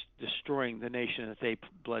just destroying the nation that they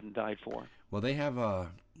bled and died for? Well, they have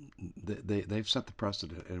they've set the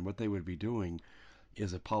precedent, and what they would be doing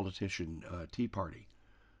is a politician tea party.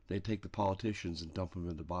 They take the politicians and dump them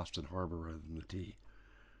into Boston Harbor rather than the tea,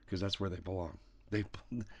 because that's where they belong. They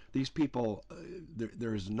these people,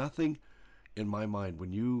 there is nothing in my mind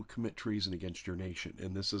when you commit treason against your nation,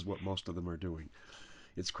 and this is what most of them are doing.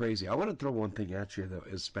 It's crazy. I want to throw one thing at you that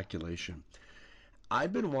is speculation.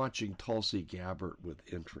 I've been watching Tulsi Gabbard with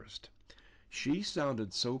interest. She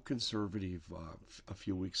sounded so conservative a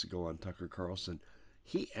few weeks ago on Tucker Carlson.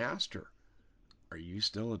 He asked her, "Are you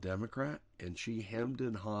still a Democrat?" And she hemmed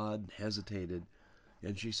and hawed, hesitated,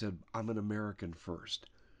 and she said, "I'm an American first.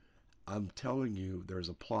 I'm telling you, there's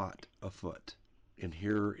a plot afoot, and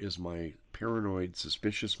here is my paranoid,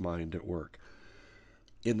 suspicious mind at work."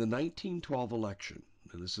 In the 1912 election,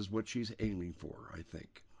 and this is what she's aiming for, I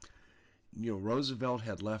think. Roosevelt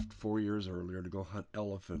had left 4 years earlier to go hunt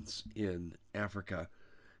elephants in Africa.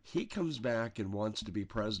 He comes back and wants to be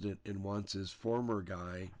president and wants his former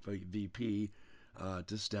guy, VP,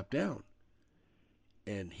 to step down.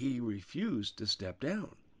 And he refused to step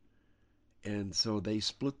down. And so they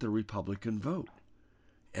split the Republican vote.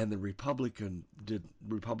 And the Republican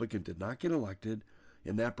did not get elected,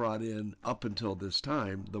 and that brought in, up until this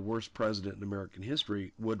time, the worst president in American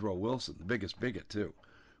history, Woodrow Wilson. The biggest bigot too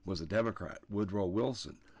was a Democrat, Woodrow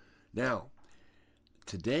Wilson. Now,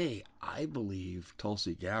 today, I believe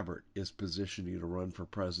Tulsi Gabbard is positioning to run for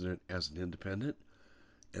president as an independent,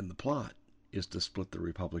 and the plot is to split the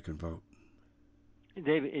Republican vote.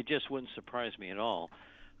 David, it just wouldn't surprise me at all.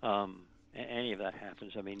 Any of that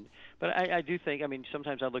happens. I mean, but I do think. I mean,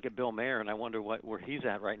 sometimes I look at Bill Mayer and I wonder where he's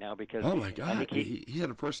at right now because Oh my I God, think he had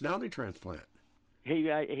a personality transplant.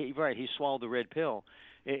 he swallowed the red pill.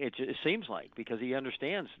 It seems like because he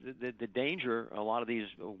understands the danger a lot of these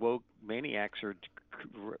woke maniacs are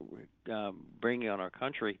bringing on our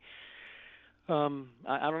country.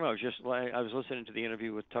 I don't know. Just like I was listening to the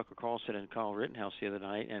interview with Tucker Carlson and Kyle Rittenhouse the other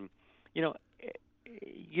night, and you know,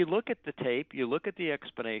 you look at the tape, you look at the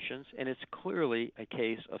explanations, and it's clearly a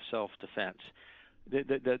case of self-defense.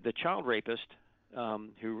 The child rapist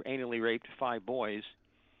who anally raped 5 boys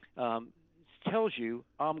um, tells you,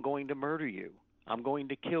 "I'm going to murder you. I'm going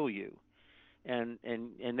to kill you," and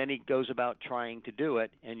then he goes about trying to do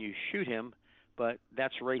it, and you shoot him, but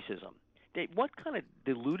that's racism. What kind of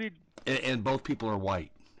deluded? And both people are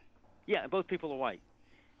white. Yeah, both people are white.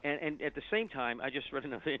 And at the same time, I just read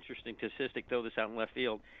another interesting statistic, throw this out in left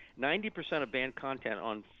field. 90% of banned content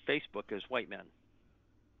on Facebook is white men.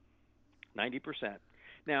 90%.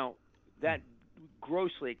 Now, that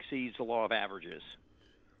grossly exceeds the law of averages.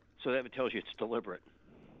 So that tells you it's deliberate.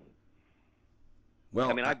 I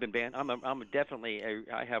Well, mean, I've been banned.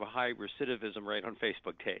 I have a high recidivism rate on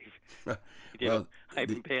Facebook, Dave. well, I've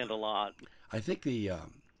the, been banned a lot. I think the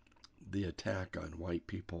attack on white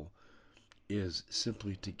people is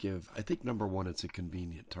simply to give. I think number one, it's a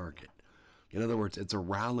convenient target. In other words, it's a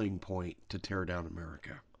rallying point to tear down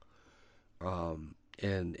America.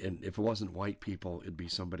 And if it wasn't white people, it'd be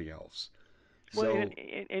somebody else. Well, So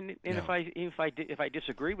and yeah, if I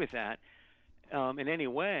disagree with that, in any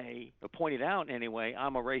way, or point it out in any way,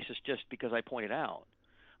 I'm a racist just because I point it out.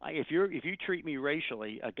 If you treat me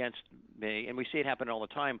racially against me, and we see it happen all the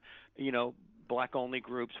time, you know, black only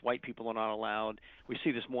groups, white people are not allowed. We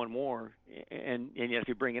see this more and more, and yet if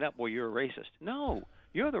you bring it up, well, you're a racist. No,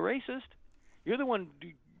 you're the racist. You're the one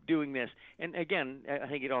doing this. And again, I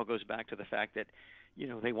think it all goes back to the fact that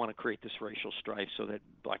they want to create this racial strife so that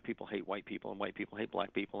black people hate white people and white people hate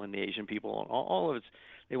black people and the Asian people. All of it,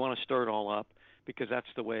 they want to stir it all up because that's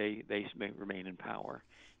the way they may remain in power.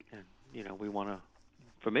 And we want to.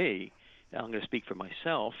 For me, I'm going to speak for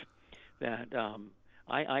myself that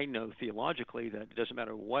I know theologically that it doesn't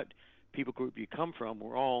matter what people group you come from,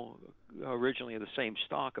 we're all originally of the same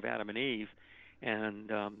stock of Adam and Eve, and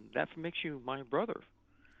that makes you my brother.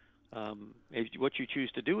 What you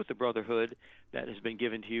choose to do with the brotherhood that has been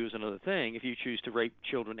given to you is another thing. If you choose to rape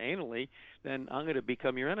children anally, then I'm going to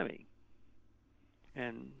become your enemy.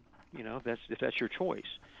 And if that's your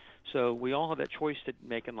choice. So we all have that choice to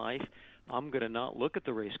make in life. I'm going to not look at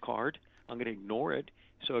the race card. I'm going to ignore it.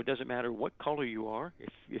 So it doesn't matter what color you are.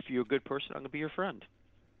 If you're a good person, I'm going to be your friend.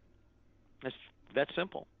 That's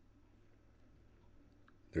simple.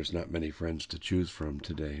 there's not many friends to choose from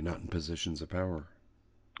today, not in positions of power.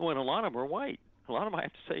 Well, and a lot of them are white. A lot of them I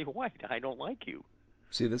have to say white. I don't like you.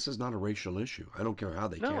 See, this is not a racial issue. I don't care how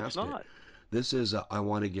they No, it's cast it. not. This is a I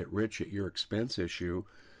want to get rich at your expense issue,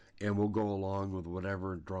 and we'll go along with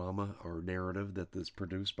whatever drama or narrative that is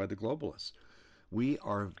produced by the globalists. We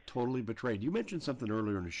are totally betrayed. You mentioned something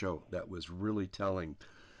earlier in the show that was really telling,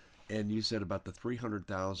 and you said about the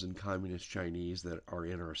 300,000 communist Chinese that are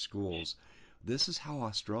in our schools. This is how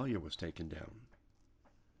Australia was taken down.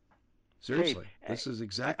 Dave, Seriously, this is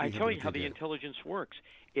I exactly tell what you how they the did. intelligence works.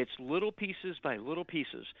 It's little pieces by little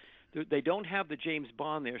pieces. They don't have the James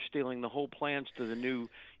Bond there stealing the whole plans to the new,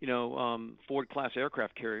 Ford class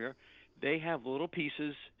aircraft carrier. They have little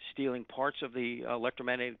pieces stealing parts of the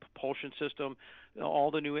electromagnetic propulsion system,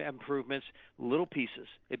 all the new improvements, little pieces.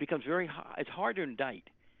 It becomes it's hard to indict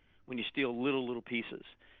when you steal little pieces.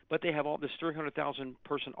 But they have all this 300,000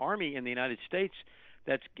 person army in the United States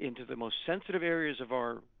that's into the most sensitive areas of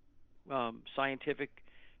our scientific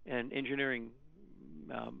and engineering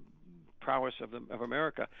um, prowess of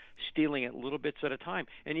America, stealing it little bits at a time.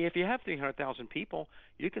 And if you have 300,000 people,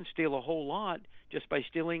 you can steal a whole lot just by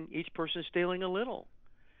stealing, each person stealing a little.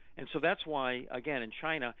 And so that's why, again, in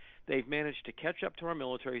China, they've managed to catch up to our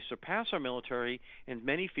military, surpass our military in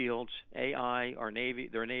many fields, AI, our Navy,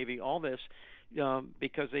 their Navy, all this,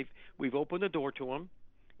 because we've opened the door to them,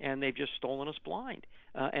 and they've just stolen us blind.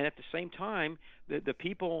 And at the same time, the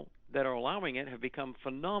people that are allowing it have become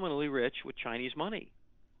phenomenally rich with Chinese money.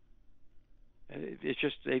 It's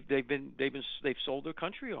just they've sold their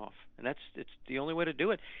country off, and it's the only way to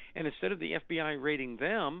do it. And instead of the FBI raiding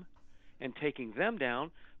them and taking them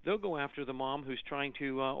down, they'll go after the mom who's trying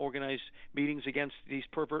to organize meetings against these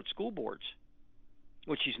pervert school boards,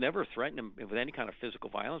 which she's never threatened him with any kind of physical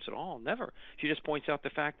violence at all. Never. She just points out the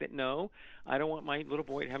fact that no, I don't want my little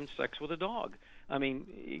boy having sex with a dog. I mean,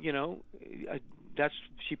 that's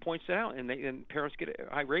she points it out, and parents get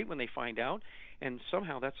irate when they find out, and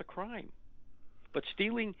somehow that's a crime. But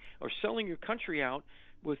stealing or selling your country out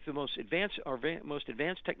with the most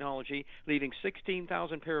advanced technology, leaving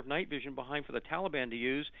 16,000 pair of night vision behind for the Taliban to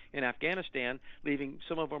use in Afghanistan, leaving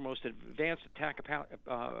some of our most advanced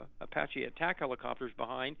Apache attack helicopters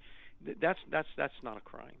behind, that's not a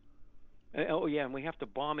crime. Oh yeah, and we have to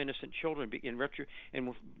bomb innocent children in retro.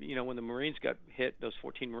 And when the Marines got hit, those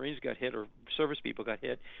 14 Marines got hit, or service people got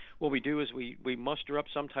hit. What we do is we muster up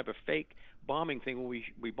some type of fake bombing thing where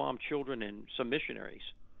we bomb children and some missionaries,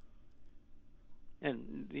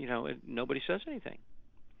 and nobody says anything.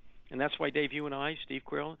 And that's why Dave, you and I, Steve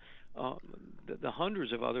Quayle, uh, the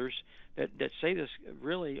hundreds of others that say this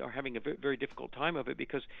really are having a very difficult time of it,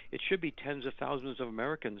 because it should be tens of thousands of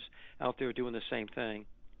Americans out there doing the same thing,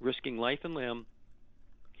 risking life and limb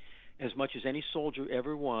as much as any soldier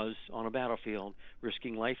ever was on a battlefield,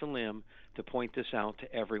 risking life and limb to point this out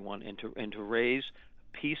to everyone and to raise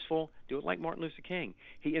peaceful, do it like Martin Luther King.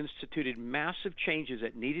 He instituted massive changes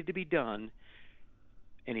that needed to be done,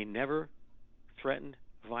 and he never threatened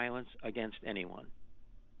violence against anyone.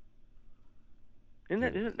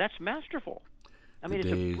 That's masterful? I The mean,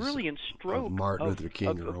 it's a days brilliant of stroke Martin of, Luther of, King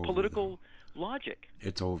are of over, though. political logic.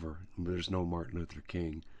 It's over. There's no Martin Luther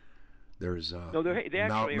King. There's No, they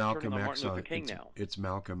actually are turning Malcolm on X Martin Luther on King now. it's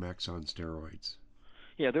Malcolm X on steroids.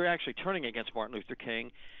 Yeah, they're actually turning against Martin Luther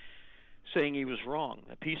King, saying he was wrong.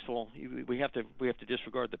 We have to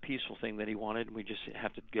disregard the peaceful thing that he wanted, and we just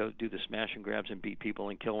have to go do the smash and grabs and beat people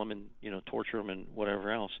and kill them and torture them and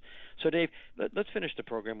whatever else. So Dave, let's finish the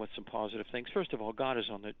program with some positive things. First of all, God is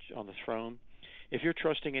on the throne. If you're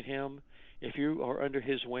trusting in Him, if you are under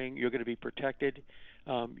His wing, you're going to be protected.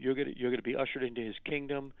 You're going to be ushered into His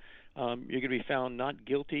kingdom. You're going to be found not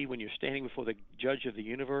guilty when you're standing before the Judge of the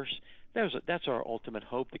universe. That's our ultimate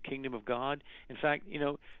hope, the kingdom of God. In fact,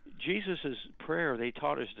 Jesus' prayer they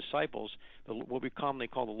taught His disciples, what we commonly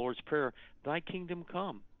call the Lord's Prayer, Thy kingdom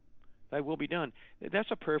come, Thy will be done.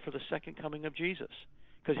 That's a prayer for the second coming of Jesus,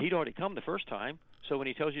 because He'd already come the first time. So when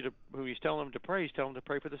He tells you when He's telling them to pray, He's telling them to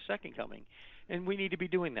pray for the second coming, and we need to be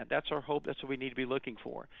doing that. That's our hope. That's what we need to be looking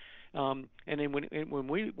for. And then when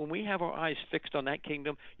we have our eyes fixed on that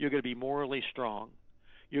kingdom, you're going to be morally strong.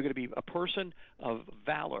 You're going to be a person of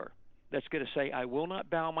valor that's going to say, I will not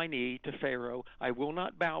bow my knee to Pharaoh. I will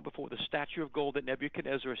not bow before the statue of gold that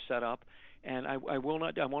Nebuchadnezzar set up. And I will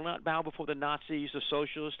not bow before the Nazis, the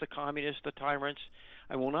socialists, the communists, the tyrants.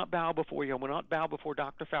 I will not bow before you. I will not bow before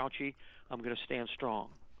Dr. Fauci. I'm going to stand strong.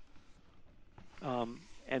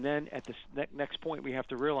 And then at the next point, we have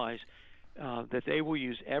to realize that they will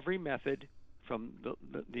use every method, from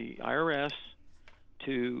the IRS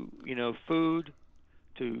to food,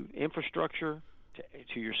 to infrastructure,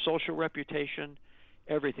 to your social reputation,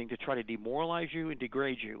 everything, to try to demoralize you and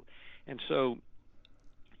degrade you. And so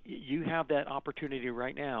you have that opportunity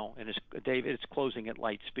right now, and David, it's closing at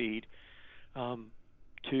light speed,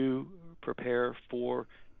 to prepare for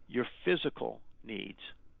your physical needs.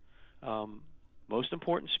 Most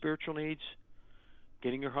important, spiritual needs,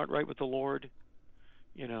 getting your heart right with the Lord,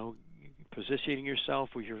 positioning yourself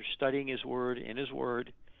where you're studying His Word, in His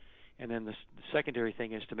Word. And then the secondary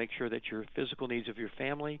thing is to make sure that your physical needs of your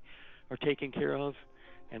family are taken care of,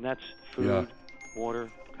 and that's Yeah, food,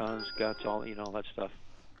 water, guns, guts, all all that stuff.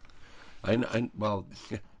 well,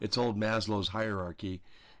 it's old Maslow's hierarchy,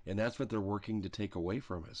 and that's what they're working to take away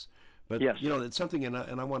from us. But Yes. it's something, and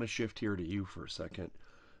I want to shift here to you for a second.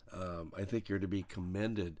 I think you're to be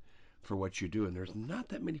commended for what you do, and there's not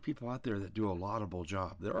that many people out there that do a laudable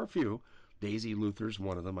job. There are a few. Daisy Luther's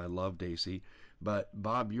one of them. I love Daisy, but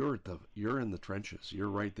Bob, you're in the trenches. You're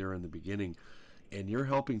right there in the beginning, and you're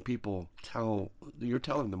helping people you're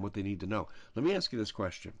telling them what they need to know. Let me ask you this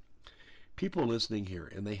question: people listening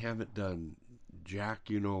here, and they haven't done jack,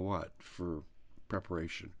 you know what, for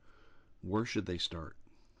preparation. Where should they start?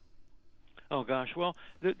 Oh gosh. Well,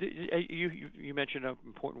 you mentioned an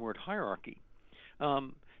important word, hierarchy.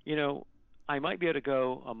 Um, you know, I might be able to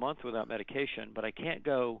go a month without medication, but I can't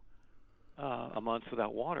go a month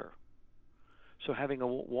without water. So having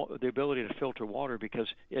the ability to filter water, because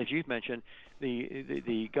as you've mentioned,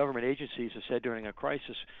 the government agencies have said during a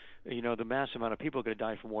crisis, the massive amount of people are going to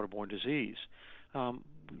die from waterborne disease. Um,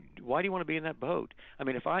 why do you want to be in that boat? I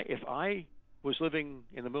mean, if I was living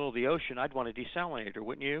in the middle of the ocean, I'd want a desalinator,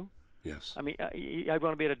 wouldn't you? Yes. I mean, I'd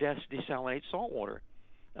want to be able to desalinate salt water.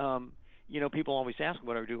 Um, people always ask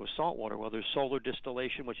what I would do with salt water. Well, there's solar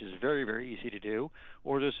distillation, which is very, very easy to do,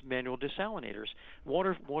 or there's manual desalinators.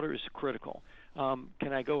 Water is critical.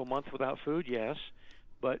 Can I go a month without food? Yes,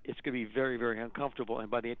 but it's going to be very, very uncomfortable. And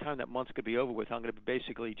by the time that month's going to be over with, I'm going to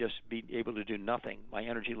basically just be able to do nothing. My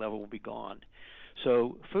energy level will be gone.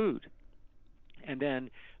 So food, and then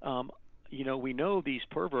we know these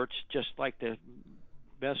perverts just like to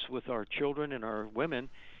mess with our children and our women,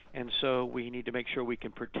 and so we need to make sure we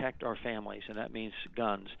can protect our families, and that means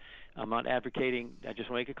guns. I'm not advocating. I just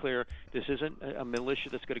want to make it clear. This isn't a militia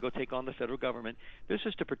that's going to go take on the federal government. This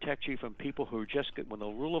is to protect you from people who are just when the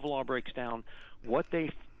rule of law breaks down, what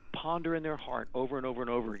they ponder in their heart over and over and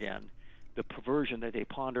over again, the perversion that they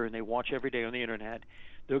ponder and they watch every day on the internet,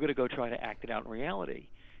 they're going to go try to act it out in reality.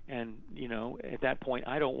 And at that point,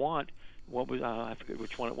 I don't want what was I forget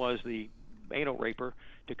which one it was, the anal raper,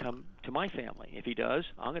 to come to my family. If he does,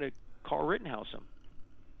 I'm going to Carl Rittenhouse him.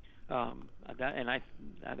 And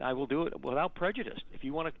I will do it without prejudice. If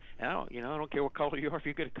you want to, I don't care what color you are. If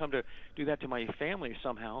you're going to come to do that to my family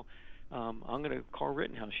somehow, I'm going to Carl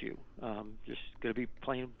Rittenhouse you. Just going to be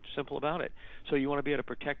plain simple about it. So you want to be able to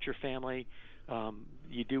protect your family.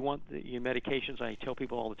 You do want your medications. I tell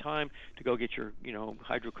people all the time to go get your,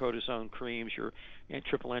 hydrocortisone creams, your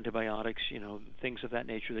triple antibiotics, things of that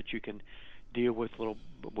nature that you can deal with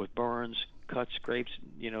with burns, cuts, scrapes,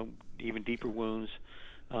 even deeper wounds.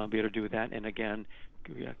 Be able to do that. And again,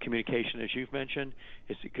 communication, as you've mentioned,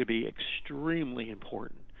 it could be extremely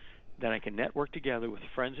important that I can network together with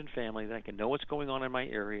friends and family, that I can know what's going on in my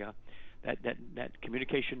area. That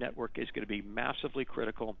communication network is going to be massively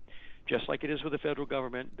critical, just like it is with the federal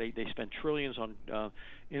government. They spend trillions on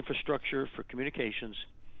infrastructure for communications,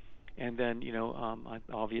 and then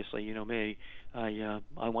obviously me, I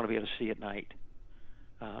want to be able to see at night.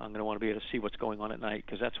 I'm going to want to be able to see what's going on at night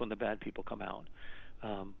because that's when the bad people come out.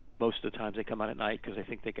 Most of the times they come out at night because they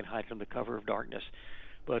think they can hide from the cover of darkness.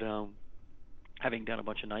 But having done a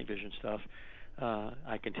bunch of night vision stuff,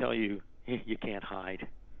 I can tell you you can't hide.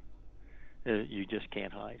 You just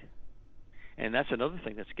can't hide. And that's another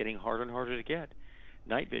thing that's getting harder and harder to get.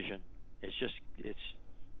 Night vision. It's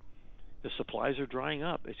the supplies are drying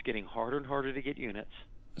up. It's getting harder and harder to get units.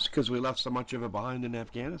 It's because we left so much of it behind in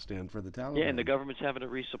Afghanistan for the Yeah, and the Taliban. government's having to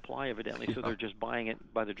resupply evidently, so Yeah, they're just buying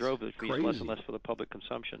it by the it's drove. It means less and crazy. less for the public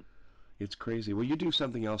consumption. It's crazy. Well, you do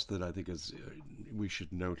something else that I think is we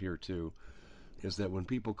should note here too is that when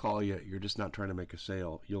people call you, you're just not trying to make a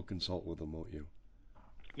sale. You'll consult with them, won't you?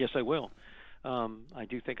 Yes, I will. I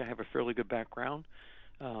do think I have a fairly good background,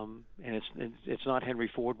 and it's not Henry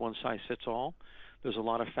Ford one size fits all. There's a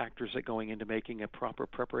lot of factors that going into making a proper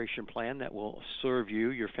preparation plan that will serve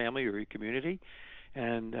you, your family, or your community,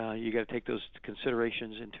 and you got to take those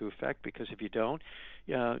considerations into effect because if you don't,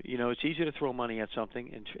 it's easy to throw money at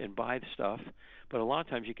something and buy the stuff, but a lot of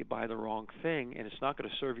times you could buy the wrong thing, and it's not going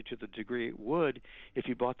to serve you to the degree it would if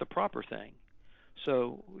you bought the proper thing.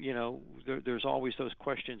 So there's always those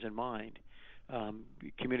questions in mind.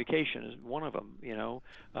 Communication is one of them.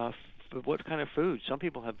 What kind of food? Some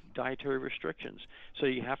people have dietary restrictions, so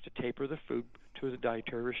you have to taper the food to the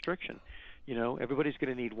dietary restriction. Everybody's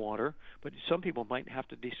going to need water, but some people might have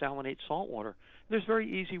to desalinate salt water. There's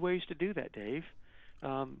very easy ways to do that, Dave.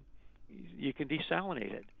 Um, you can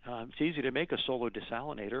desalinate it. It's easy to make a solar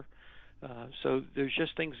desalinator. So there's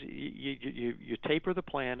just things you taper the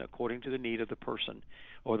plan according to the need of the person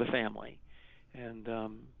or the family, and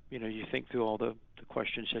you think through all the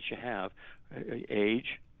questions that you have,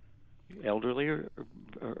 age, elderly or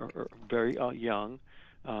very young,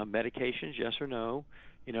 medications, yes or no,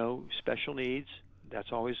 special needs.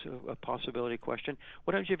 That's always a possibility question.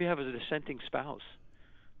 What happens if you have a dissenting spouse?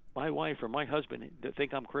 My wife or my husband that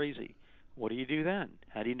think I'm crazy. What do you do then?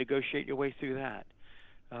 How do you negotiate your way through that?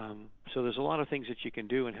 So there's a lot of things that you can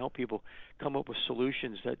do and help people come up with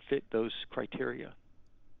solutions that fit those criteria.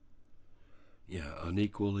 Yeah,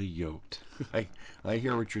 unequally yoked. I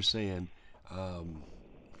hear what you're saying. Um,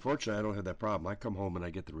 Fortunately, I don't have that problem. I come home and I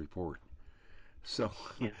get the report. So,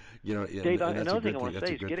 Yeah. and, Dave, and that's a another thing good I thing. want to That's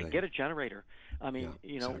say a is good thing. get a generator. I Yeah, mean,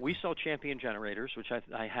 we exactly. sell Champion generators, which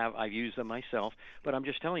I've used them myself. But I'm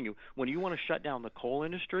just telling you, when you want to shut down the coal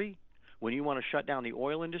industry, when you want to shut down the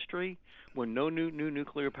oil industry, when no new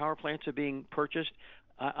nuclear power plants are being purchased,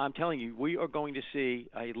 I'm telling you, we are going to see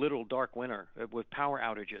a little dark winter with power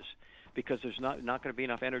outages. because there's not going to be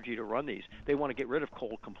enough energy to run these. They want to get rid of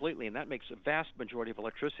coal completely, and that makes a vast majority of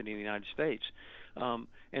electricity in the United States.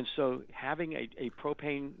 And so having a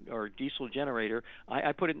propane or diesel generator,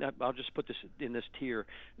 I put it in, I'll just put this in this tier.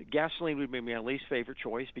 Gasoline would be my least favorite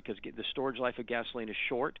choice because the storage life of gasoline is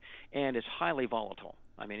short and it's highly volatile.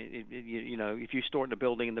 I mean, if you store it in a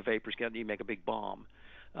building and the vapors get, you make a big bomb.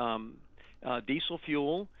 Diesel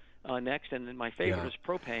fuel next, and then my favorite Yeah. is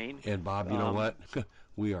propane. And Bob, you know Um, what?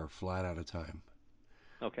 We are flat out of time.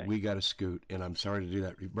 okay, We got to scoot, and I'm sorry to do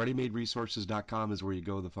that. ReadyMadeResources.com is where you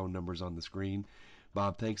go. The phone number's on the screen.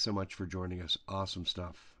 Bob, thanks so much for joining us. Awesome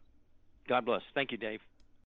stuff. God bless. Thank you, Dave.